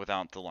 but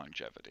without the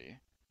longevity.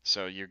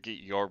 So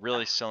you're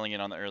really selling it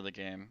on the early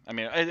game. I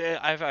mean,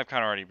 I've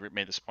kind of already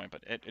made this point,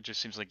 but it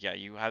just seems like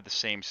you have the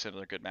same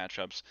similar good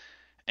matchups,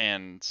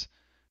 and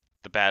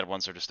the bad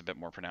ones are just a bit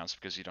more pronounced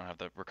because you don't have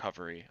the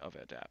recovery of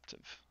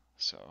adaptive.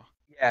 So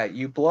yeah,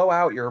 you blow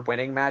out your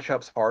winning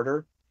matchups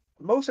harder.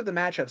 Most of the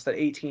matchups that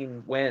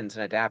 18 wins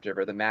in adaptive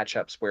are the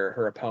matchups where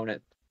her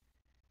opponent,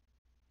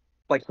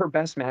 like her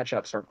best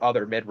matchups are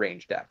other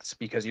mid-range decks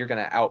because you're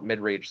going to out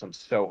mid-range them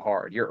so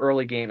hard. Your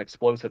early game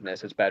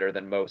explosiveness is better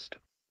than most,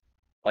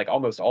 like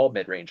almost all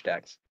mid-range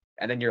decks,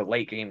 and then your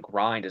late game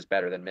grind is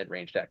better than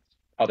mid-range decks,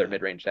 other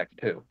mid-range decks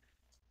too.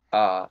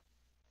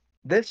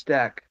 This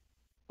deck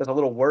was a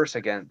little worse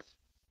against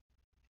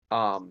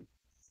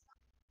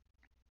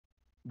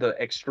the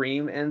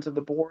extreme ends of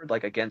the board,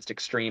 like against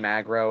extreme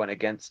aggro and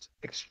against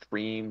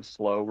extreme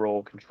slow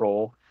roll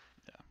control.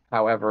 Yeah.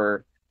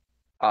 However,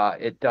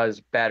 it does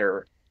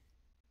better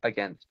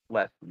against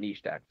less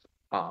niche decks.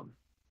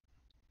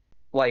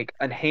 Like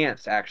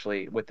Enhanced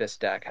actually with this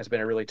deck has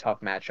been a really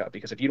tough matchup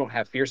because if you don't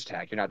have Fierce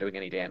Attack, you're not doing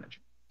any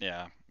damage.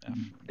 Yeah.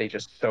 They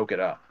just soak it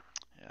up.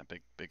 Yeah,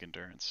 big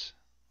endurance.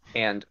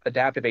 And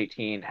Adaptive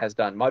 18 has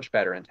done much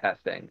better in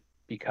testing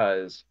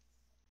because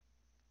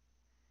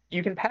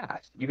you can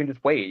pass. You can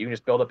just wait. You can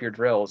just build up your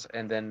drills,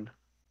 and then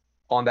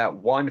on that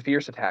one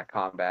fierce attack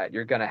combat,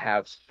 you're gonna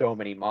have so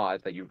many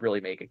mods that you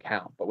really make it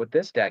count. But with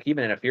this deck,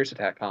 even in a fierce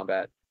attack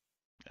combat,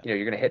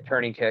 you're gonna hit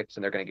turning kicks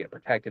and they're gonna get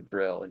protected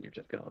drill, and you're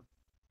just gonna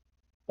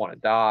want to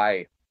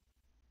die.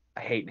 I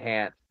hate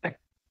enhance,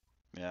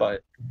 Yeah.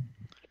 but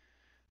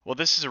Well,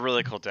 this is a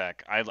really cool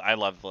deck. I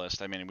love the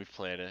list. I mean, we've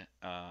played it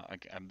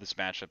this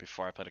matchup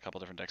before. I played a couple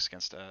different decks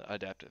against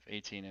Adept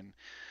 18, and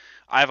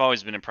I've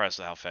always been impressed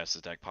with how fast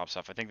this deck pops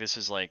off. I think this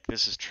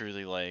is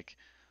truly like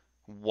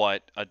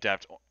what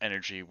Adept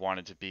Energy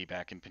wanted to be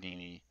back in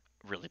Panini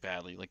really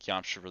badly. Like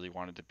Yamcha really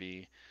wanted to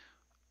be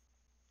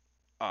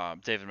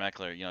David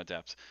Meckler,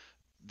 Adept.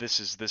 This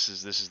is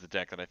the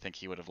deck that I think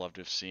he would have loved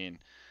to have seen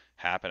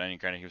happen. I mean,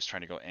 granted, he was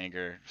trying to go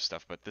anger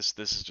stuff, but this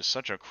is just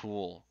such a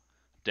cool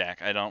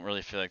deck. I don't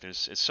really feel like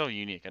it's so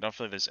unique. I don't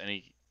feel like there's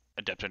any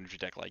Adept Energy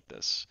deck like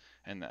this,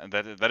 and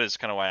that is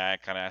kind of why I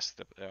kind of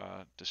asked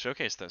to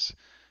showcase this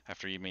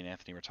after you, me, and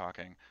Anthony were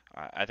talking.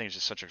 I think it's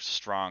just such a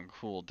strong,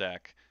 cool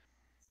deck.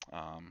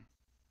 And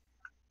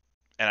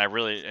I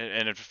really,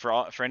 and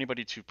for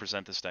anybody to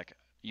present this deck,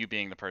 you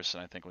being the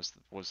person, I think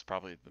was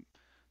probably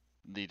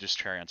the just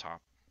cherry on top,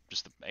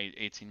 just the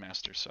 18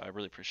 masters. So I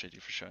really appreciate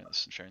you for showing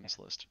this and sharing this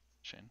list,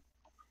 Shane.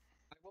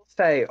 I will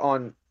say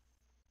on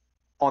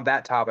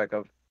that topic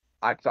of,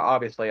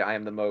 obviously I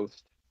am the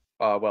most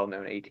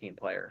well-known 18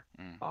 player.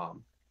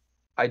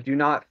 I do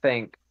not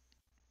think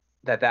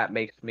that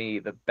makes me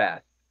the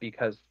best,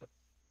 because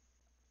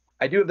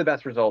I do have the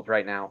best results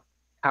right now.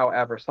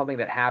 However, something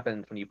that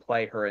happens when you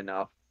play her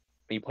enough,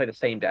 when you play the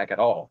same deck at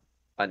all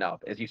enough,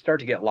 is you start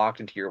to get locked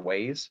into your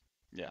ways.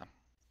 Yeah.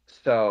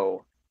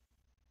 So,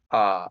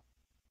 I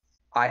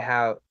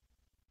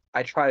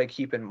try to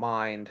keep in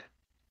mind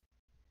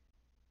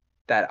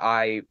that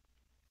I've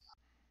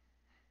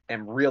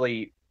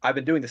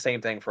been doing the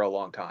same thing for a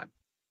long time.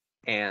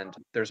 And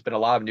there's been a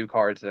lot of new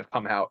cards that have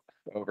come out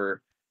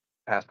over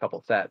the past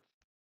couple sets.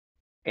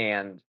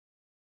 And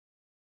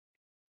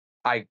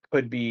I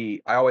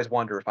always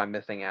wonder if I'm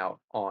missing out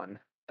on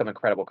some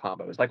incredible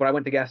combos. Like when I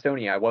went to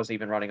Gastonia, I wasn't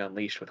even running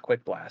Unleashed with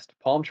Quick Blast.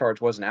 Palm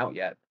Charge wasn't out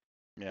yet,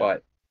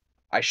 but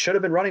I should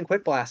have been running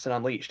Quick Blast and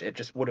Unleashed. It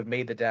just would have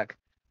made the deck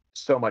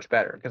so much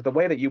better. Because the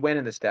way that you win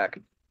in this deck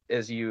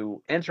is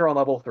you enter on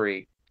level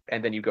 3,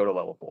 and then you go to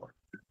level 4.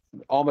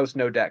 Almost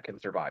no deck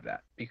can survive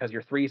that, because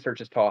your 3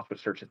 searches Toss,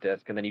 which searches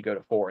Disc, and then you go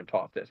to 4 and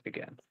Toss Disc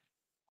again.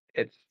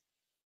 It's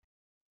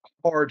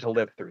hard to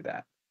live through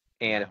that.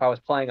 And if I was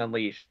playing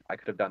Unleashed, I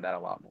could have done that a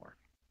lot more.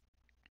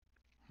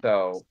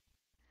 So,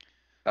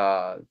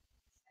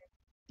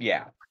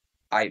 yeah,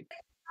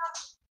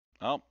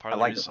 Well, part of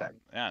the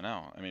reason, yeah,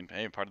 no, I mean,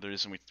 hey, part of the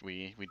reason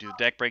we do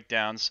deck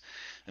breakdowns,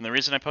 and the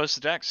reason I post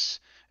the decks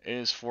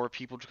is for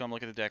people to come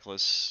look at the deck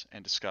lists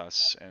and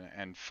discuss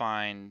and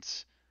find,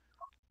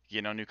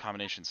 new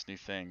combinations, new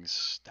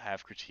things, to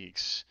have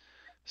critiques.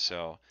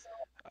 So,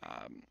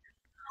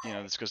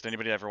 this goes to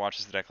anybody that ever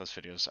watches the deck list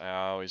videos. I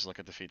always look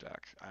at the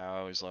feedback. I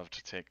always love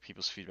to take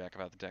people's feedback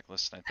about the deck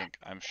list, and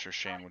I'm sure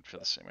Shane would feel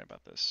the same way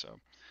about this. So,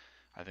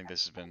 I think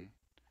this has been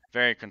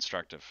very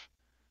constructive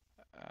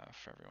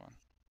for everyone.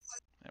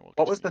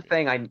 What was the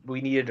thing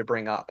we needed to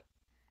bring up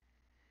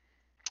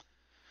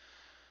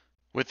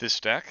with this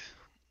deck?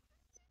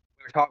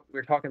 We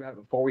were talking about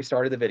it before we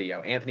started the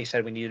video. Anthony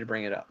said we needed to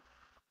bring it up.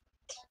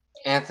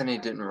 Anthony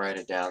didn't write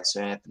it down,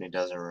 so Anthony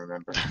doesn't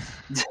remember.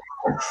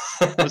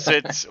 was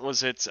it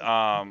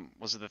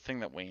the thing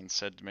that Wayne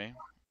said to me?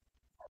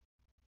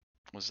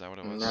 Was that what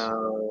it was?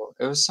 No,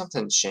 it was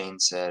something Shane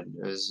said.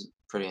 It was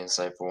pretty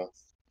insightful.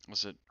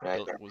 Was it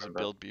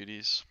Build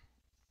BeautieZ?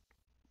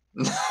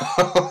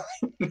 No,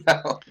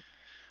 no.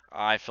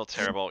 I feel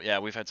terrible. Yeah,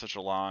 we've had such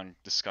a long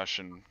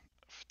discussion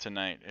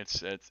tonight.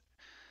 It's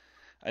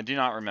I do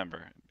not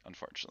remember,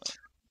 unfortunately.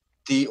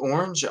 The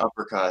orange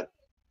uppercut.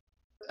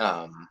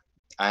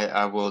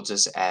 I will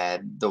just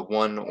add the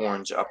one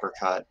orange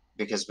uppercut,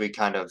 because we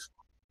kind of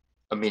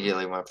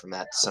immediately went from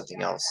that to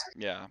something else.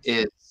 Yeah.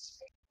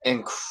 It's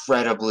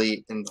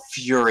incredibly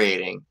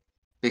infuriating,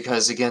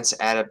 because against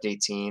Adept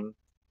 18,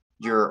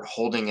 you're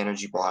holding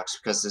energy blocks,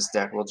 because this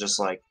deck will just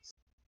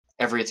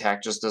every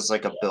attack just does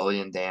like 1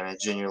 billion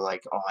damage, and you're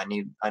like, oh, I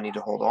need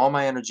to hold all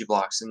my energy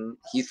blocks, and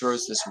he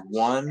throws this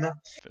one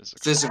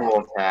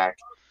physical attack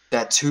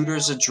that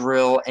tutors a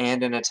drill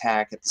and an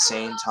attack at the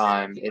same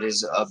time. It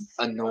is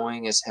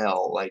annoying as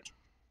hell. Like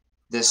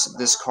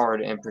this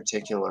card in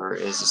particular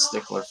is a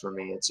stickler for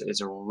me.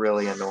 It's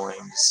really annoying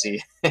to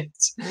see it.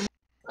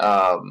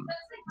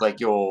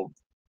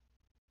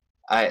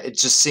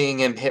 Just seeing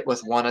him hit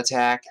with one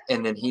attack,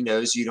 and then he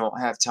knows you don't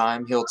have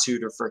time, he'll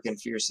tutor freaking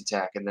fierce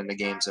attack, and then the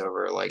game's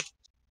over. Like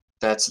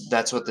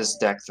that's what this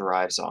deck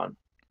thrives on.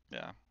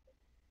 Yeah.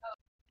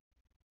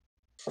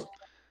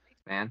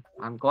 Man,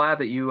 I'm glad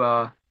that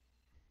you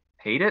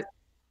hate it.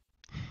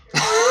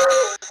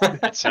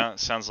 It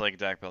sounds like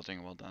deck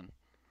building well done.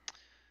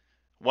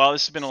 Well,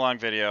 this has been a long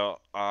video.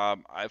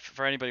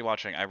 For anybody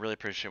watching, I really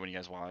appreciate when you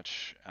guys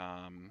watch.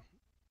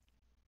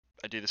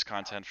 I do this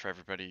content for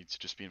everybody to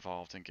just be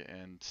involved and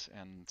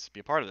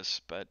be a part of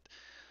this. But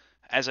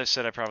as I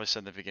said, I probably said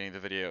in the beginning of the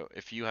video,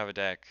 if you have a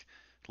deck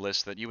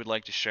list that you would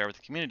like to share with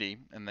the community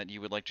and that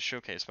you would like to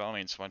showcase, by all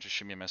means, why don't you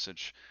shoot me a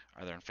message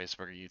either on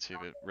Facebook or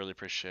YouTube. I really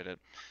appreciate it.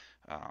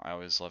 I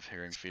always love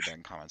hearing feedback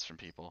and comments from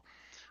people.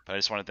 But I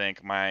just want to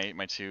thank my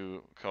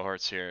two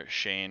cohorts here,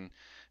 Cheyne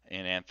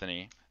and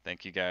Anthony.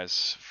 Thank you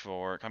guys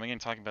for coming in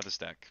and talking about this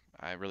deck.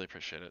 I really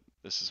appreciate it.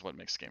 This is what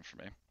makes the game for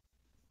me.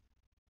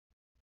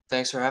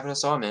 Thanks for having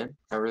us on, man.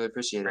 I really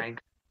appreciate it.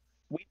 Frank,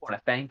 we want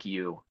to thank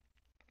you.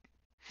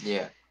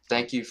 Yeah.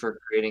 Thank you for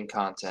creating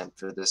content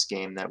for this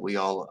game that we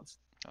all love.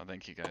 Oh,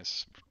 thank you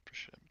guys.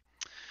 Appreciate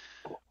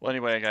it. Well,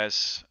 anyway,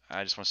 guys,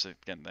 I just want to say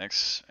again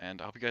thanks,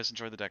 and I hope you guys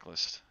enjoyed the deck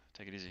list.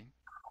 Take it easy.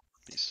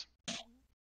 Peace.